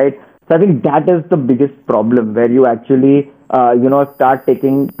retailer, right? So I think that is the biggest problem, where you actually start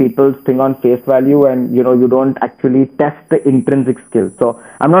taking people's thing on face value, and you don't actually test the intrinsic skills. So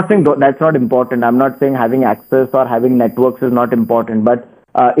I'm not saying that's not important. I'm not saying having access or having networks is not important, but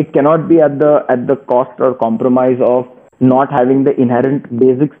it cannot be at the cost or compromise of not having the inherent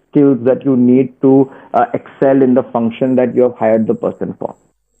basic skills that you need to excel in the function that you have hired the person for.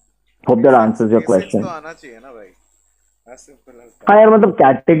 Hope that answers your basics question. तो आना चाहिए ना भाई. As simple as हाँ that. यार, मतलब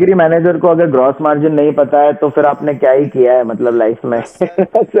category manager को अगर ग्रॉस मार्जिन नहीं पता है तो फिर आपने क्या ही किया है मतलब लाइफ में. 10 साल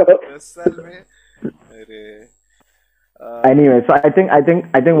में, So 10 साल में, अरे anyway, so I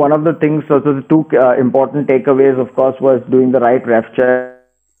think one of the things, so the two important takeaways, of course, was doing the right ref checks.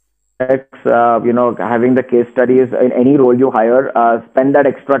 Having the case studies in any role you hire. Spend that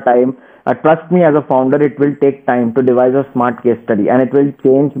extra time. Trust me, as a founder, it will take time to devise a smart case study, and it will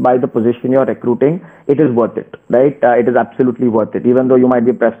change by the position you're recruiting. It is worth it, right? It is absolutely worth it, even though you might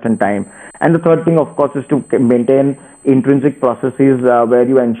be pressed in time. And the third thing, of course, is to maintain intrinsic processes where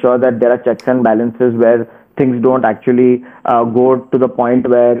you ensure that there are checks and balances, where things don't actually go to the point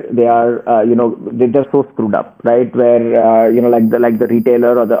where they are, they're just so screwed up, right? Where like the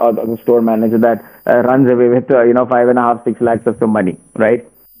retailer or the store manager that runs away with 5.5-6 lakhs of your money, right?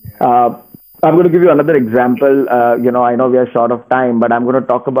 Uh, I'm going to give you another example. I know we are short of time, but I'm going to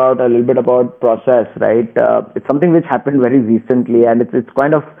talk about a little bit about process, right? It's something which happened very recently, and it's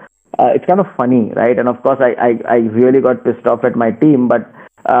kind of funny, right? And of course, I really got pissed off at my team, but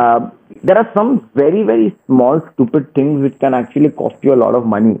there are some very, very small, stupid things which can actually cost you a lot of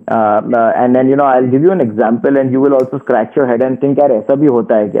money. And then, I'll give you an example, and you will also scratch your head and think, यार ऐसा भी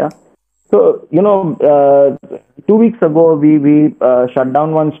होता है क्या? So, 2 weeks ago, we shut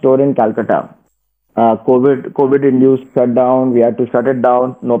down one store in Calcutta. COVID induced shutdown. We had to shut it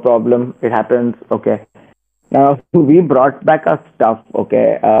down. No problem. It happens. Okay. Now, we brought back our stuff,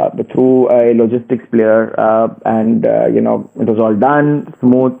 okay, through a logistics player, and it was all done,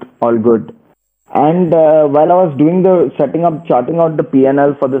 smooth, all good. And while I was doing the charting out the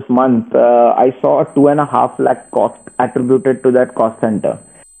P&L for this month, I saw a 2.5 lakh cost attributed to that cost center.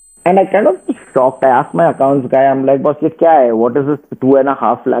 And I kind of shocked. I asked my accounts guy, I'm like, boss, ये क्या है? What is this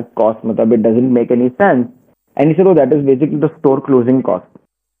 2.5 lakh cost? मतलब, it doesn't make any sense. And he said, oh, that is basically the store closing cost.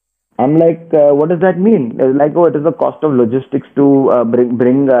 I'm like, what does that mean? It's like, oh, it is the cost of logistics to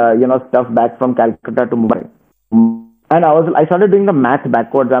bring stuff back from Calcutta to Mumbai. And I started doing the math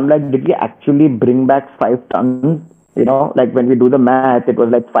backwards. I'm like, did we actually bring back 5 tons? Like when we do the math, it was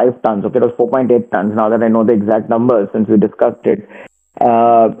like 5 tons. Okay, it was 4.8 tons. Now that I know the exact numbers since we discussed it.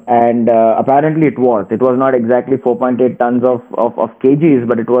 And apparently it was. It was not exactly 4.8 tons of kgs,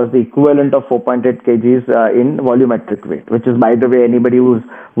 but it was the equivalent of 4.8 kgs in volumetric weight, which is, by the way, anybody who's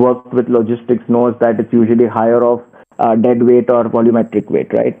worked with logistics knows that it's usually higher of dead weight or volumetric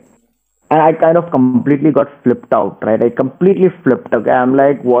weight, right? And I kind of completely got flipped out, right? I completely flipped. Okay, I'm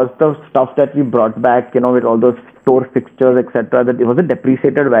like, was the stuff that we brought back, with all those store fixtures, etc., that it was a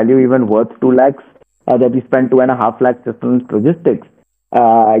depreciated value even worth 2 lakhs that we spent 2.5 lakhs just on logistics?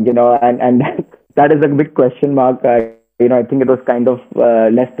 And that is a big question mark. I think it was kind of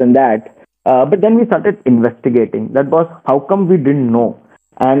less than that. But then we started investigating. That was how come we didn't know.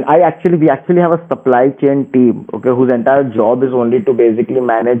 And we actually have a supply chain team, okay, whose entire job is only to basically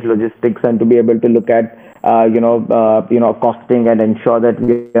manage logistics and to be able to look at, costing and ensure that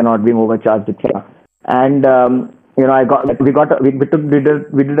we are not being overcharged, etc. And we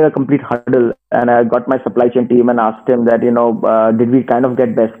did a complete huddle, and I got my supply chain team and asked him that, did we kind of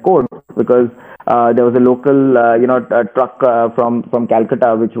get best code? Because there was a local, truck from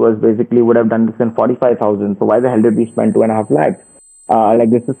Calcutta, which was basically would have done this in 45,000. So why the hell did we spend 2.5 lakhs? Like,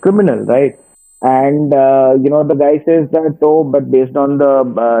 this is criminal, right? And the guy says that, oh, but based on the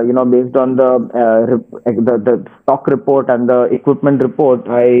stock report and the equipment report,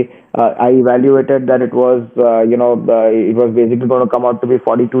 I evaluated that it was it was basically going to come out to be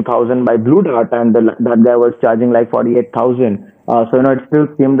 42,000 by Blue Dart, and that guy was charging like 48,000. So it still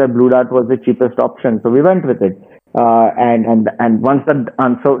seemed that Blue Dart was the cheapest option, so we went with it. And once the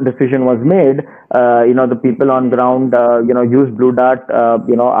answer decision was made, the people on ground, used Blue Dart.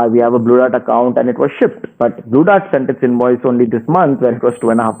 We have a Blue Dart account, and it was shipped. But Blue Dart sent its invoice only this month, where it was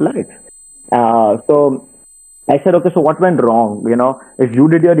 2.5 lakhs. So I said, okay, so what went wrong? If you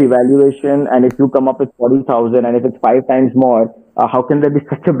did your evaluation and if you come up with 40,000, and if it's 5 times more, how can there be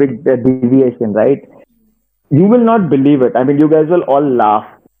such a big deviation, right? You will not believe it. I mean, you guys will all laugh.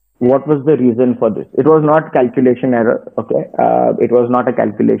 What was the reason for this? It was not calculation error, okay? It was not a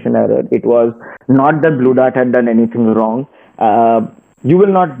calculation error. It was not that Blue Dart had done anything wrong. You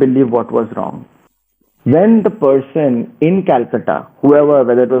will not believe what was wrong. When the person in Calcutta, whoever,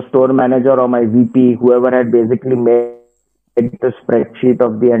 whether it was store manager or my VP, whoever had basically made the spreadsheet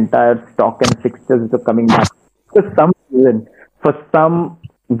of the entire stock and fixtures which are coming back, for some reason, for some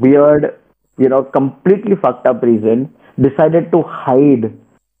weird, completely fucked up reason, decided to hide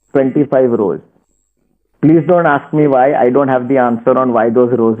 25 rows. Please don't ask me why. I don't have the answer on why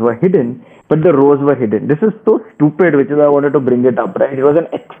those rows were hidden, but the rows were hidden. This is so stupid, which is why I wanted to bring it up, right? It was an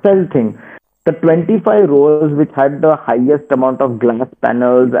Excel thing. the 25 rows which had the highest amount of glass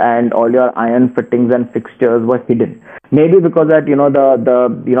panels and all your iron fittings and fixtures were hidden. Maybe because that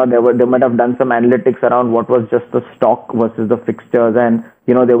they might have done some analytics around what was just the stock versus the fixtures, and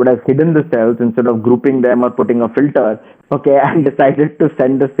they would have hidden the cells instead of grouping them or putting a filter. Okay, and decided to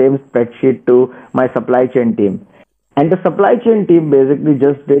send the same spreadsheet to my supply chain team. And the supply chain team basically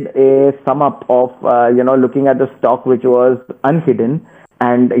just did a sum up of, looking at the stock which was unhidden,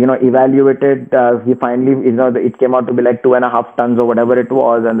 and, evaluated. He finally, it came out to be like 2.5 tons or whatever it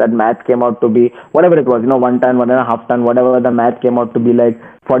was. And that math came out to be whatever it was, 1 ton, 1.5 ton, whatever the math came out to be like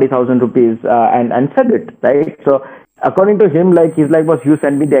 40,000 rupees, and said it, right? So, according to him, like, he's like, boss, you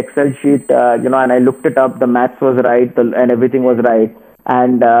send me the Excel sheet, and I looked it up, the maths was right, and everything was right.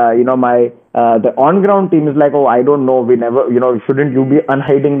 And my the on ground team is like, oh, I don't know, we never, shouldn't you be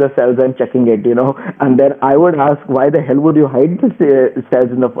unhiding the cells and checking it, and then I would ask, why the hell would you hide the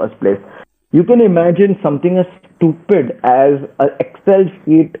cells in the first place? You can imagine something as stupid as an Excel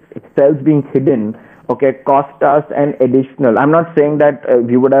sheet, cells being hidden, okay, cost us an additional. I'm not saying that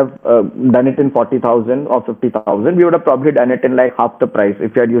we would have done it in 40,000 or 50,000. We would have probably done it in like half the price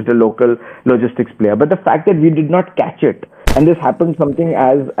if we had used a local logistics player. But the fact that we did not catch it, and this happened something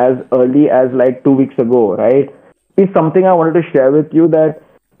as early as like 2 weeks ago, right, is something I wanted to share with you, that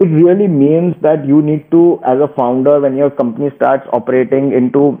it really means that you need to, as a founder, when your company starts operating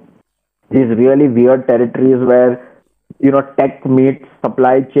into these really weird territories where tech meets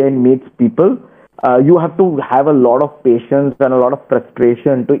supply chain meets people, you have to have a lot of patience and a lot of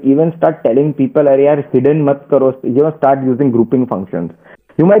frustration to even start telling people, "Arey yaar, hidden mat karo." Start using grouping functions.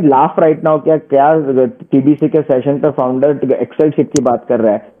 You might laugh right now, क्या TBC के session पे founder Excel sheet की बात कर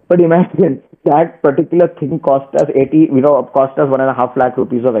रहा है. But imagine that particular thing cost us cost us 1.5 lakh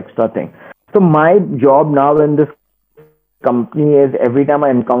rupees of extra thing. So my job now in this company is, every time I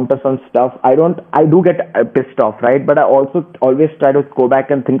encounter some stuff, I do get pissed off, right? But I also always try to go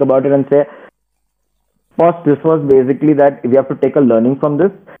back and think about it and say, boss, this was basically that we have to take a learning from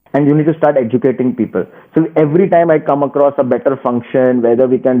this, and you need to start educating people. So every time I come across a better function, whether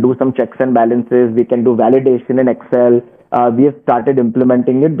we can do some checks and balances, we can do validation in Excel, we have started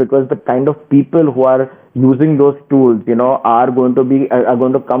implementing it, because the kind of people who are using those tools, are going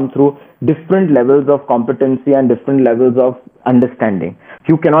to come through different levels of competency and different levels of understanding.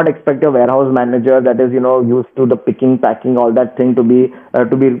 You cannot expect a warehouse manager that is, used to the picking, packing, all that thing to be,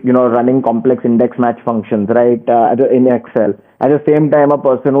 running complex index match functions, right, in Excel. At the same time, a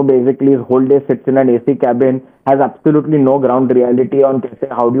person who basically his whole day sits in an AC cabin has absolutely no ground reality on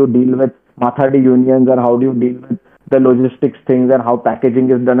how do you deal with Mathadi unions, and how do you deal with the logistics things, and how packaging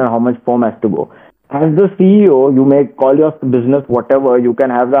is done, and how much foam has to go. As the CEO, you may call your business whatever. You can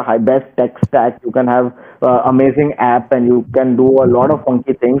have the best tech stack. You can have amazing app, and you can do a lot of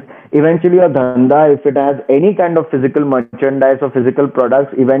funky things. Eventually, your dhanda, if it has any kind of physical merchandise or physical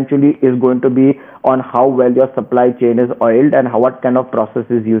products, eventually is going to be on how well your supply chain is oiled and what kind of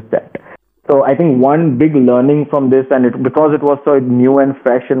processes use that. So I think one big learning from this, and because it was so new and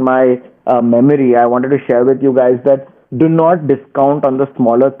fresh in my memory, I wanted to share with you guys that do not discount on the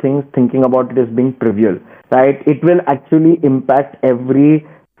smaller things, thinking about it as being trivial, right? It will actually impact every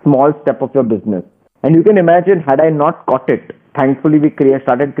small step of your business. And you can imagine, had I not caught it, thankfully we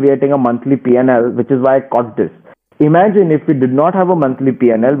started creating a monthly P&L, which is why I caught this. Imagine if we did not have a monthly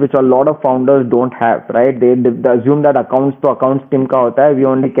P&L, which a lot of founders don't have, right? They assume that accounts to accounts team ka hota hai. We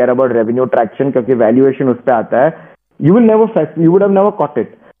only care about revenue traction because valuation us pe aata hai. You would have never caught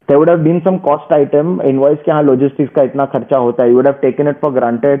it. There would have been some cost item, invoice के हाँ logistics का इतना खर्चा होता है. You would have taken it for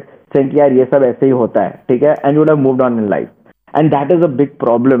granted, saying कि यार ये सब ऐसे ही होता है, ठीक है? And you would have moved on in life. And that is a big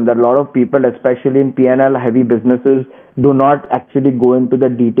problem, that a lot of people, especially in P&L heavy businesses, do not actually go into the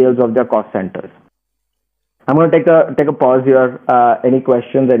details of their cost centers. I'm going to take a pause here. Any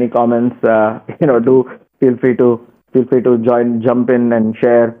questions, any comments? Do feel free to jump in and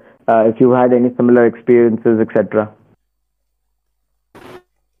share if you had any similar experiences, etc.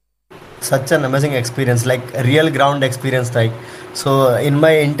 Such an amazing experience, like real ground experience, like. So in my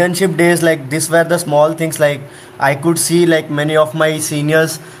internship days, like these were the small things, like I could see like many of my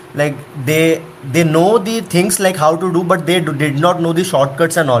seniors, like they know the things like how to do, but they did not know the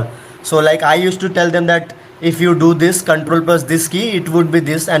shortcuts and all. So like I used to tell them that if you do this control plus this key, it would be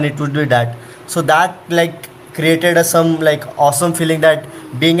this and it would be that. So that like created some like awesome feeling that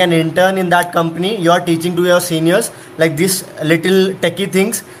being an intern in that company, you are teaching to your seniors like these little techie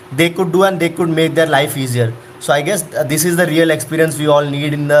things they could do, and they could make their life easier. So I guess this is the real experience we all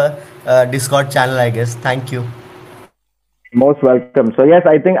need in the Discord channel, I guess. Thank you. Most welcome. So yes,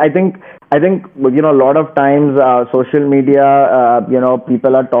 I think a lot of times social media,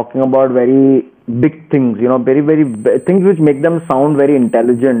 people are talking about very big things, things which make them sound very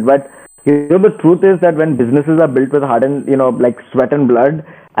intelligent. But the truth is that when businesses are built with heart and like sweat and blood,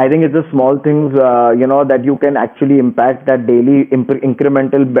 I think it's the small things that you can actually impact, that daily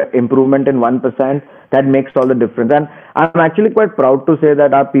incremental improvement in 1% that makes all the difference. And I'm actually quite proud to say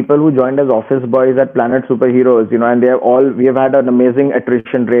that our people who joined as office boys at Planet Superheroes, and we have had an amazing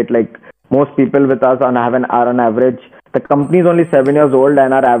attrition rate. Like most people with us are on average. The company is only 7 years old,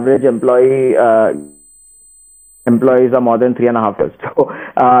 and our average employees are more than 3.5 years. So,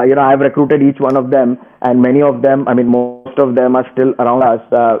 I've recruited each one of them, and many of them, I mean, most of them are still around us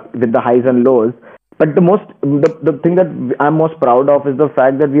with the highs and lows. But the thing that I'm most proud of is the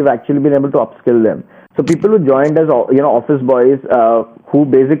fact that we've actually been able to upskill them. So people who joined as office boys, who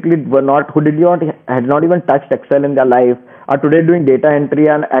basically had not even touched Excel in their life, are today doing data entry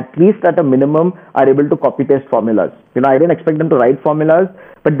and at least at a minimum are able to copy paste formulas. I didn't expect them to write formulas,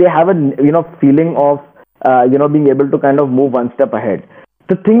 but they have a feeling of being able to kind of move one step ahead.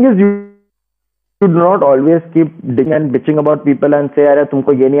 The thing is, you do not always keep ding and bitching about people and say, "Arey,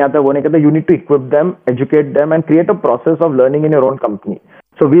 tumko ye nahi aata, wo nahi aata." You need to equip them, educate them, and create a process of learning in your own company.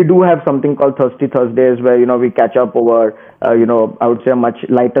 So we do have something called Thirsty Thursdays where we catch up over I would say a much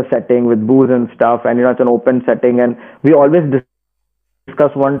lighter setting with booze and stuff, and it's an open setting, and we always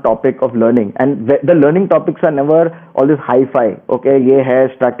discuss one topic of learning, and the learning topics are never all this hi-fi. Okay, ye hai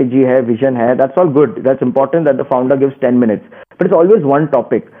strategy hai, vision hai, that's all good, that's important that the founder gives 10 minutes, but it's always one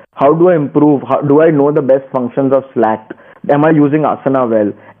topic. How do I improve? How do I know the best functions of Slack? Am I using Asana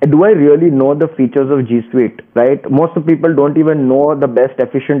well? Do I really know the features of G Suite? Right, most of people don't even know the best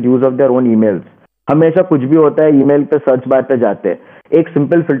efficient use of their own emails. हमेशा कुछ भी होता है email पे search bar पे जाते हैं, एक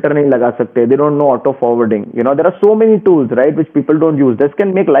सिंपल फिल्टर नहीं लगा सकते. They don't know auto forwarding. There are so many tools, right, which people don't use. This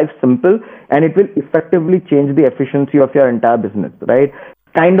can make life simple, and it will effectively change the efficiency of your entire business, right?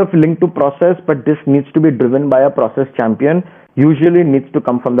 Kind of linked to process, but this needs to be driven by a process champion. Usually needs to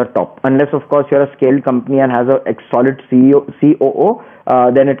come from the top, unless of course you're a scaled company and has a solid COO.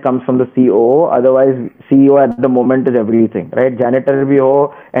 Then it comes from the COO. Otherwise, CEO at the moment is everything, right? Janitor bhi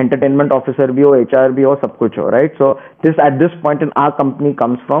ho, entertainment officer bhi ho, HR bhi ho, sab kuch ho, right? So this at this point in our company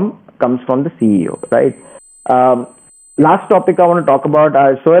comes from the CEO, right? Last topic I want to talk about.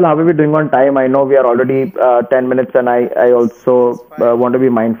 Sohail, how are we doing on time? I know we are already 10 minutes, and I also want to be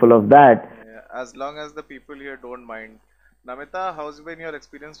mindful of that. Yeah, as long as the people here don't mind. Namita, how's been your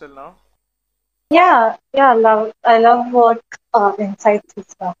experience till now? Yeah, I love what insights and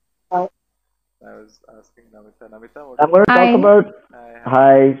stuff. About. I was asking Namita. Namita, what I'm is going to talk Hi, about.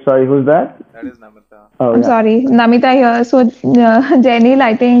 Hi, sorry, who's that? that is Namita. Oh I'm yeah. sorry, Namita here. So, Jaineel,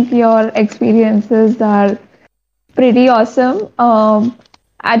 I think your experiences are pretty awesome.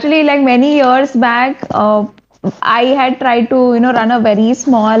 Actually, like many years back, I had tried to, run a very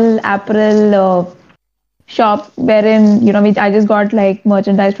small apparel shop wherein, which I just got like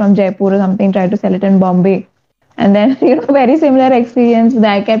merchandise from Jaipur or something, tried to sell it in Bombay. And then, very similar experience.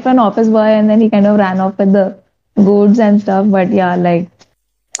 I kept an office boy and then he kind of ran off with the goods and stuff. But yeah, like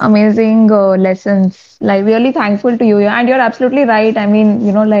amazing lessons. Like really thankful to you. And you're absolutely right. I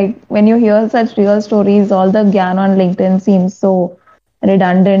mean, like when you hear such real stories, all the gyan on LinkedIn seems so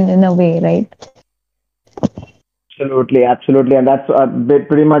redundant in a way, right? Absolutely, absolutely, and that's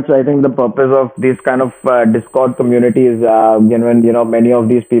pretty much I think the purpose of these kind of Discord communities. When many of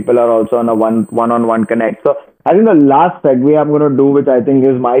these people are also on a one-on-one connect. So I think the last segue I'm going to do, which I think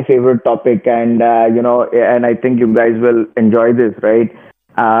is my favorite topic, and and I think you guys will enjoy this, right?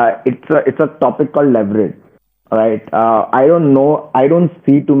 It's a topic called leverage, right? I don't know, I don't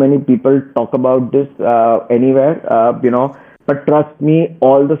see too many people talk about this anywhere, but trust me,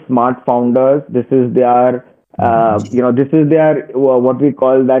 all the smart founders, this is their what we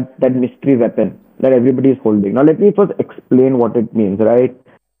call that mystery weapon that everybody is holding. Now, let me first explain what it means, right?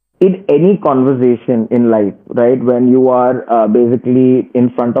 In any conversation in life, right, when you are basically in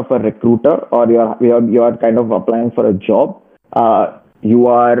front of a recruiter or you're kind of applying for a job, you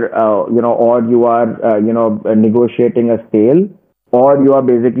are or you are negotiating a sale, or you are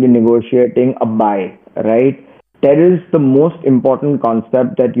basically negotiating a buy, right? There is the most important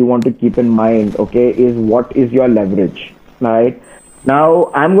concept that you want to keep in mind, okay, is what is your leverage, right?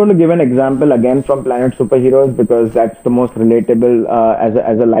 Now, I'm going to give an example again from Planet Superheroes because that's the most relatable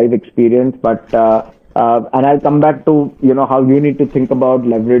as a live experience. But and I'll come back to how you need to think about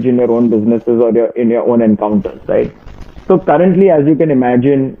leverage in your own businesses or in your own encounters, right? So currently, as you can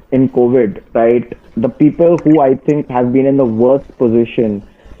imagine, in COVID, right, the people who I think have been in the worst position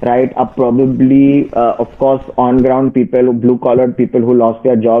right, are probably, of course, on-ground people, blue-collar people who lost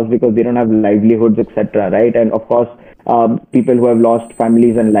their jobs because they don't have livelihoods, etc., right? And of course, people who have lost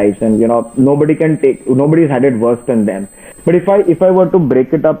families and lives, and nobody's had it worse than them. But if I were to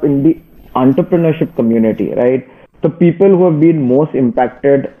break it up in the entrepreneurship community, right, the people who have been most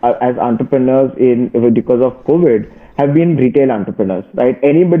impacted as entrepreneurs in because of COVID have been retail entrepreneurs, right?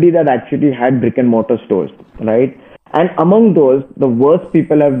 Anybody that actually had brick and mortar stores, right? And among those, the worst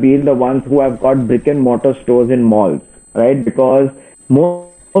people have been the ones who have got brick and mortar stores in malls, right? Because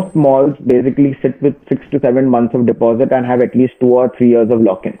most malls basically sit with 6 to 7 months of deposit and have at least 2 or 3 years of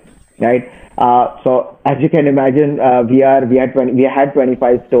lock-in, right? So as you can imagine, we had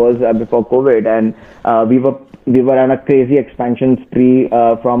 25 stores before COVID, and we were on a crazy expansion spree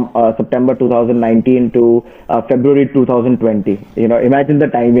from September 2019 to February 2020. Imagine the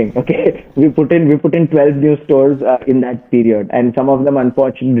timing. Okay, we put in 12 new stores in that period, and some of them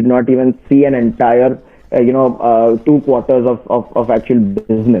unfortunately did not even see an entire 2 quarters of actual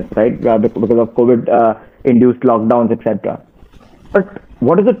business, right? Because of COVID induced lockdowns, etc. But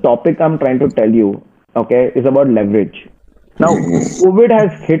what is the topic I'm trying to tell you, okay, is about leverage. Now, COVID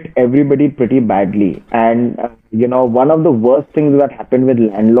has hit everybody pretty badly. And, one of the worst things that happened with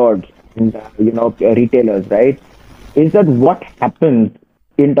landlords and, retailers, right, is that what happens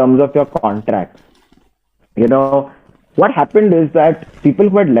in terms of your contracts. What happened is that people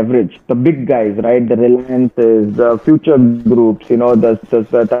who had leverage, the big guys, right, the Reliances, the future groups, the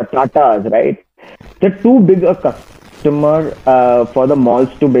Tatas, right, they're too big a customer for the malls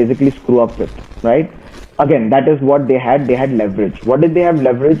to basically screw up with, right? Again, that is what they had. They had leverage. What did they have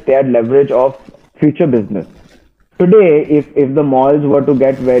leverage? They had leverage of future business. Today, if the malls were to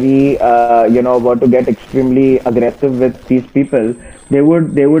get were to get extremely aggressive with these people, they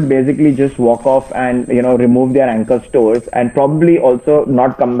would basically just walk off and remove their anchor stores and probably also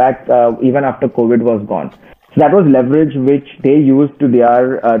not come back even after COVID was gone. So that was leverage which they used to be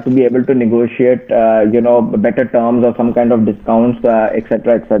able to negotiate better terms or some kind of discounts,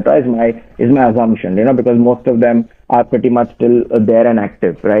 etc., etc. Is my assumption, because most of them are pretty much still there and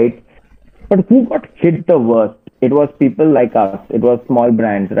active, right? But who got hit the worst? It was people like us. It was small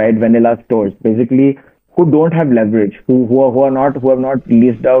brands, right? Vanilla stores, basically, who don't have leverage, who have not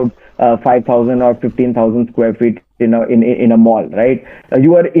leased out 5,000 or 15,000 square feet in a mall, right?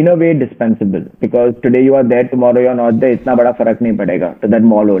 You are in a way dispensable because today you are there, tomorrow you are not there. Itna bada farak nahi padega to that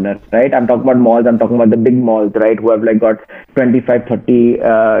mall owner, right? I'm talking about malls. I'm talking about the big malls, right? Who have like got 25, 30,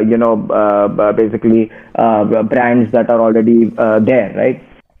 basically brands that are already there, right?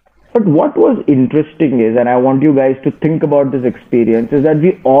 But what was interesting is, and I want you guys to think about this experience, is that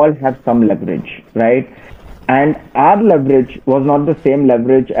we all have some leverage, right? And our leverage was not the same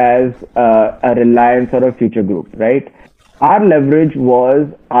leverage as a Reliance or a Future Group, right? Our leverage was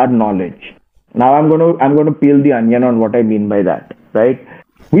our knowledge. Now I'm going to peel the onion on what I mean by that, right?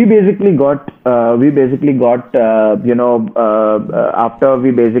 We basically got after we basically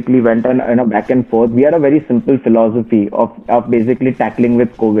went and back and forth, we had a very simple philosophy of basically tackling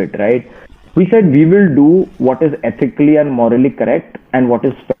with COVID, right? We said we will do what is ethically and morally correct and what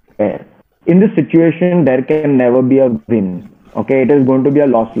is fair. In this situation, there can never be a win. Okay, it is going to be a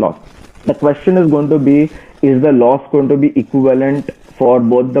loss. The question is going to be, is the loss going to be equivalent for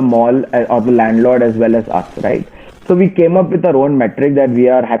both the mall or the landlord as well as us, right? So we came up with our own metric that we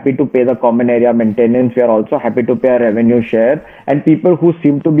are happy to pay the common area maintenance. We are also happy to pay our revenue share. And people who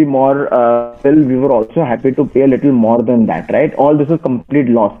seem to be more we were also happy to pay a little more than that, right? All this is complete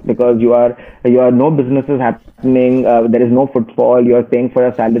loss because you are no businesses happening. There is no footfall. You are paying for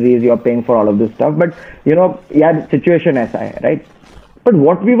your salaries. You are paying for all of this stuff. But situation aisa hai, right? But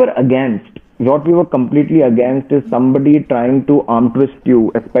what we were completely against is somebody trying to arm twist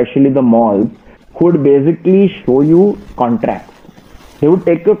you, especially the malls, could basically show you contracts. They would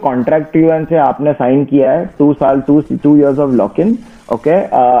take a contract to you and say, आपने sign किया है 2 years of lock-in, okay?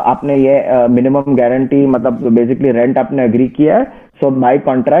 आपने ये minimum guarantee, मतलब basically rent आपने agree किया है. So by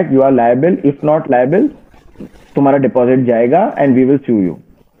contract you are liable. If not liable, तुम्हारा deposit जाएगा and we will sue you.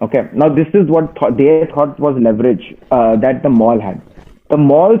 Okay. Now this is what they thought was leverage that the mall had. The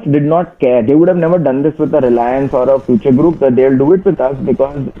malls did not care. They would have never done this with a Reliance or a Future Group. That they'll do it with us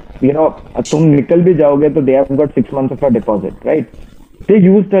because तुम निकल भी जाओगे तो they have got 6 months of a deposit, right? They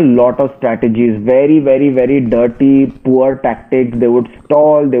used a lot of strategies, very, very, very dirty, poor tactics. They would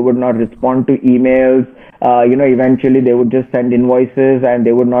stall. They would not respond to emails. Eventually they would just send invoices and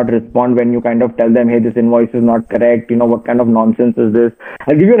they would not respond when you kind of tell them, hey, this invoice is not correct. What kind of nonsense is this?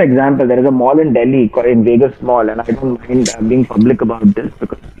 I'll give you an example. There is a mall in Delhi, in Vegas Mall, and I don't mind being public about this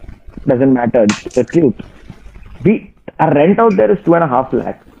because it doesn't matter. It's the truth. Our rent out there is 2.5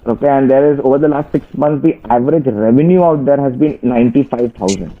 lakhs. Okay, and there is over the last 6 months, the average revenue out there has been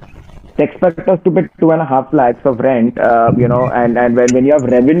 95,000. They expect us to pay 2.5 lakhs of rent, and when you have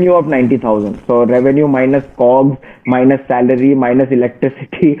revenue of 90,000, so revenue minus COGS, minus salary, minus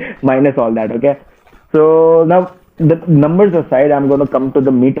electricity, minus all that. Okay, so now the numbers aside, I'm going to come to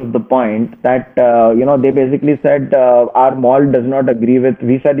the meat of the point that they basically said our mall does not agree with.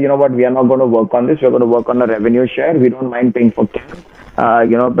 We said, you know what, we are not going to work on this. We're going to work on a revenue share. We don't mind paying for cab,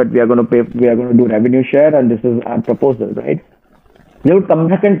 but we are going to pay. We are going to do revenue share, and this is our proposal, right? They would come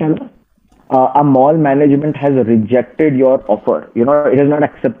back and tell us a mall management has rejected your offer. It is not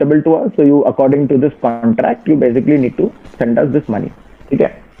acceptable to us. So you, according to this contract, you basically need to send us this money.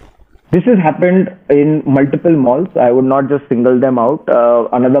 Okay. This has happened in multiple malls. I would not just single them out.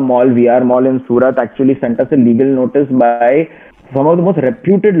 Another mall, VR Mall in Surat, actually sent us a legal notice by some of the most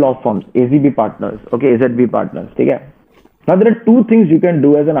reputed law firms, AZB partners, okay, AZB partners. Okay. Now, there are two things you can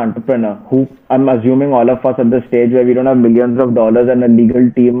do as an entrepreneur, who I'm assuming all of us at the stage where we don't have millions of dollars and a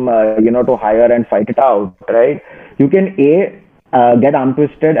legal team, to hire and fight it out, right? You can get arm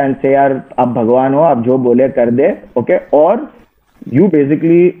twisted and say, "Yaar, ab Bhagwan ho, ab jo bole kar de," okay? Or you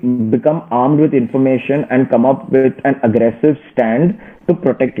basically become armed with information and come up with an aggressive stand to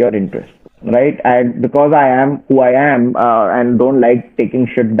protect your interests, right? And because I am who I am and don't like taking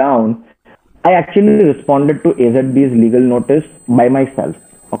shit down, I actually responded to AZB's legal notice by myself,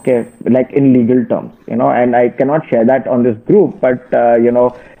 okay, like in legal terms, and I cannot share that on this group, but,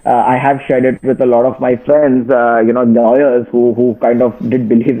 I have shared it with a lot of my friends, lawyers who kind of did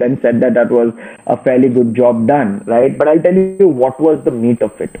believe and said that that was a fairly good job done, right? But I'll tell you what was the meat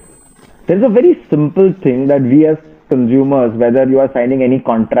of it. There's a very simple thing that we as consumers, whether you are signing any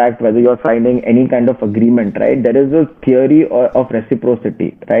contract, whether you are signing any kind of agreement, right? There is a theory of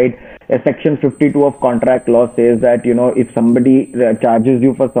reciprocity, right? A section 52 of contract law says that, if somebody charges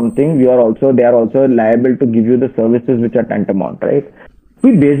you for something, they are also liable to give you the services which are tantamount, right?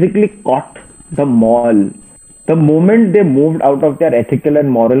 We basically caught the mall the moment they moved out of their ethical and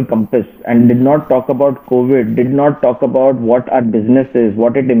moral compass and did not talk about COVID, did not talk about what our business is,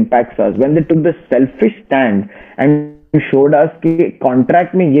 what it impacts us, when they took the selfish stand and showed us कि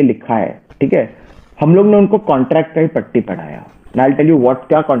contract में ये लिखा है, ठीक है? हम लोग ने उनको contract का ही पट्टी पढ़ाया. And I'll tell you what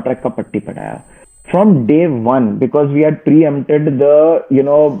क्या contract का पट्टी पढ़ाया. From day one, because we had preempted the,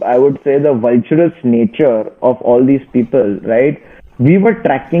 I would say the vulturous nature of all these people, right? We were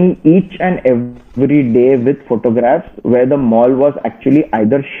tracking each and every day with photographs where the mall was actually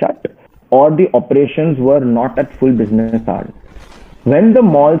either shut or the operations were not at full business hours. When the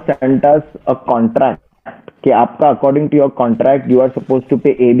mall sent us a contract, कि आपका according to your contract you are supposed to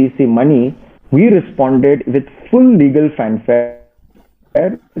pay ABC money, we responded with full legal fanfare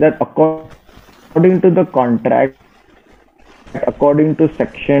that according to the contract, according to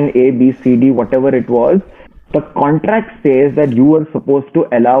section A, B, C, D, whatever it was, the contract says that you were supposed to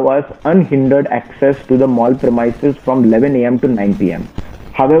allow us unhindered access to the mall premises from 11 a.m. to 9 p.m.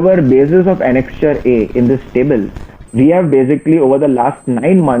 However, basis of Annexure A in this table, we have basically over the last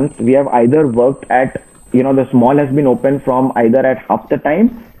 9 months, we have either worked at, the mall has been open from either at half the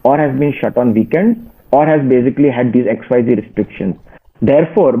time or has been shut on weekends or has basically had these XYZ restrictions.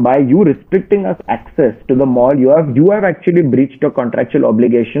 Therefore, by you restricting us access to the mall, you have actually breached your contractual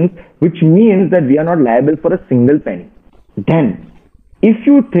obligations, which means that we are not liable for a single penny. Then, if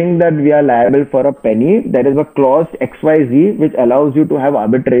you think that we are liable for a penny, there is a clause XYZ which allows you to have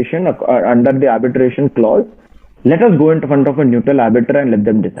arbitration under the arbitration clause. Let us go in front of a neutral arbiter and let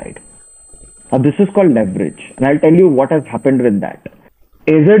them decide. Now, this is called leverage, and I'll tell you what has happened with that.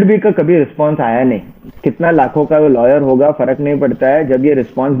 AZB का कभी response आया नहीं. कितना लाखों का वो lawyer होगा फर्क नहीं पड़ता है. जब ये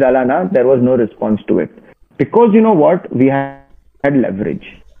रिस्पॉन्स डाला ना, there was no response to it, because you know what, we had leverage.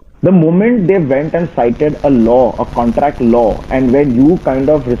 The moment they went and cited a law, a contract law, and when you kind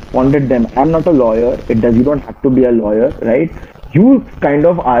of responded them, I'm not a lawyer, you don't have to be a lawyer, right? You kind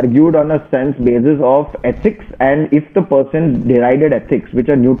of argued on a sense basis of ethics, and if the person derided ethics, which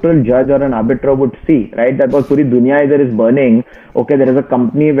a neutral judge or an arbiter would see, right? That was puri dunya either is burning. Okay, there is a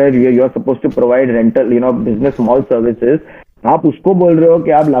company where you're supposed to provide rental, business mall services. आप उसको बोल रहे हो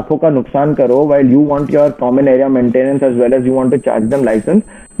कि आप लाखों का नुकसान करो while you want your common area maintenance as well as you want to charge them license.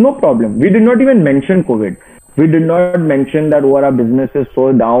 No problem. We did not even mention COVID. We did not mention that our business is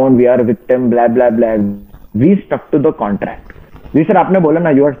so down, we are a victim, blah, blah, blah. We stuck to the contract. Ji sir, आपने बोला ना,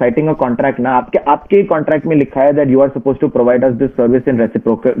 you are sighting a contract ना, आपके contract में लिखा है that you are suppose to provide us this service in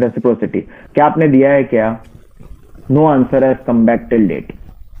reciprocity. क्या आपने दिया है क्या? No answer has come back till date.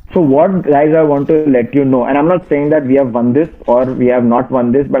 So what, guys, I want to let you know, and I'm not saying that we have won this or we have not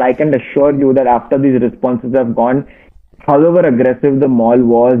won this, but I can assure you that after these responses have gone, however aggressive the mall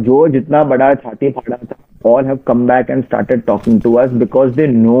was, जो जितना बड़ा छाती फाड़ा था, all have come back and started talking to us because they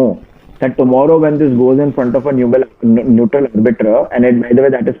know that tomorrow when this goes in front of a neutral arbiter, and it, by the way,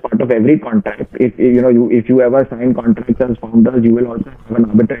 that is part of every contract. If if you ever sign contracts as founders, you will also have an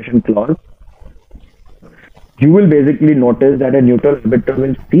arbitration clause. You will basically notice that a neutral arbiter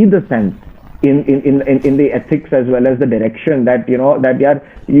will see the sense in the ethics as well as the direction that you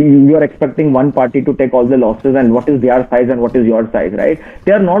are expecting one party to take all the losses, and what is their size and what is your size, right?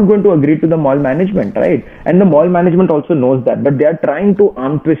 They are not going to agree to the mall management, right? And the mall management also knows that, but they are trying to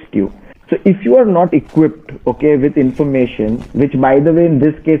arm twist you. So if you are not equipped, okay, with information, which by the way in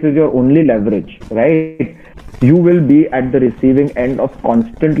this case is your only leverage, right, you will be at the receiving end of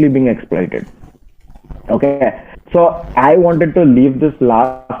constantly being exploited. Okay, so I wanted to leave this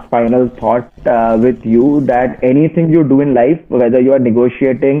last final thought with you, that anything you do in life, whether you are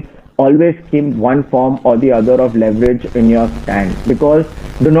negotiating, always keep one form or the other of leverage in your stand, because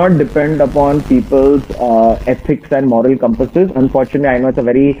do not depend upon people's ethics and moral compasses. Unfortunately, I know it's a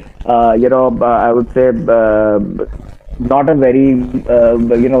very I would say not a very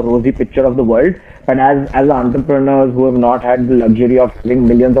rosy picture of the world. And as entrepreneurs who have not had the luxury of having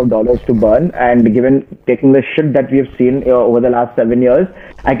millions of dollars to burn, and given taking the shit that we have seen over the last 7 years,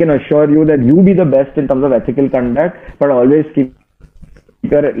 I can assure you that you be the best in terms of ethical conduct, but always keep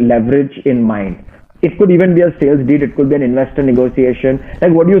your leverage in mind. It could even be a sales deal, it could be an investor negotiation.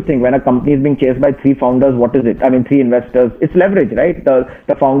 Like, what do you think when a company is being chased by 3 founders? What is it? I mean, 3 investors. It's leverage, right?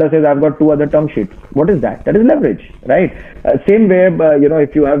 The founder says, I've got 2 other term sheets. What is that? That is leverage, right? Same way,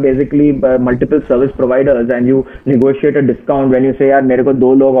 if you have basically multiple service providers and you negotiate a discount when you say, yaar, mere ko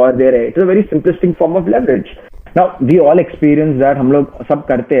 2 log aur de rahe. It's a very simplistic form of leverage. Now, we all experience that, hum log sab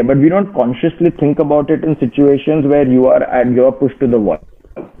karte hain, but we don't consciously think about it in situations where you are pushed to the wall.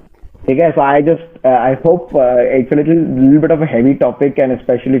 Okay, so I hope it's a little bit of a heavy topic, and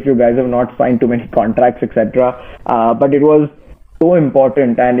especially if you guys have not signed too many contracts, etc. But it was so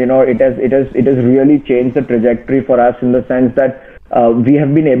important, and it has really changed the trajectory for us, in the sense that we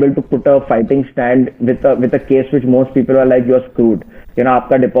have been able to put a fighting stand with a case which most people are like, you're screwed.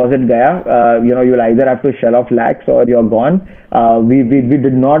 Aapka deposit gaya. You'll either have to shell off lakhs or you're gone. We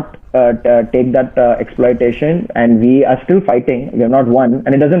did not take that exploitation, and we are still fighting. We have not won,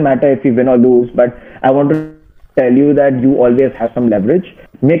 and it doesn't matter if we win or lose, but I want to tell you that you always have some leverage.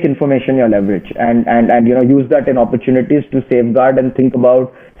 Make information your leverage, and use that in opportunities to safeguard and think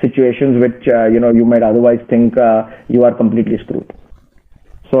about situations which you might otherwise think you are completely screwed.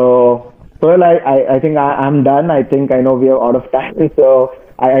 So, well, I think I'm done. I think I know we are out of time. So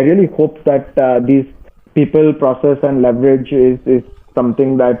I really hope that these people, process, and leverage is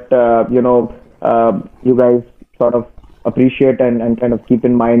something that you guys sort of appreciate and kind of keep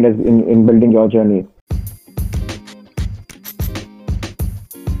in mind as in building your journey.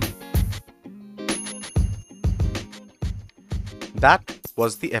 That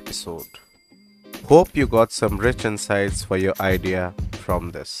was the episode. Hope you got some rich insights for your idea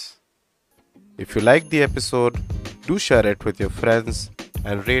from this. If you liked the episode, do share it with your friends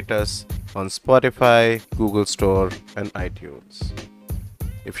and rate us on Spotify, Google Store, and iTunes.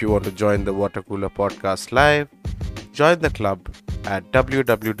 If you want to join the Water Cooler Podcast live, join the club at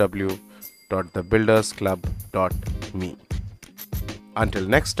www.thebuildersclub.me. Until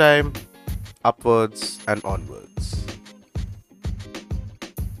next time, upwards and onwards.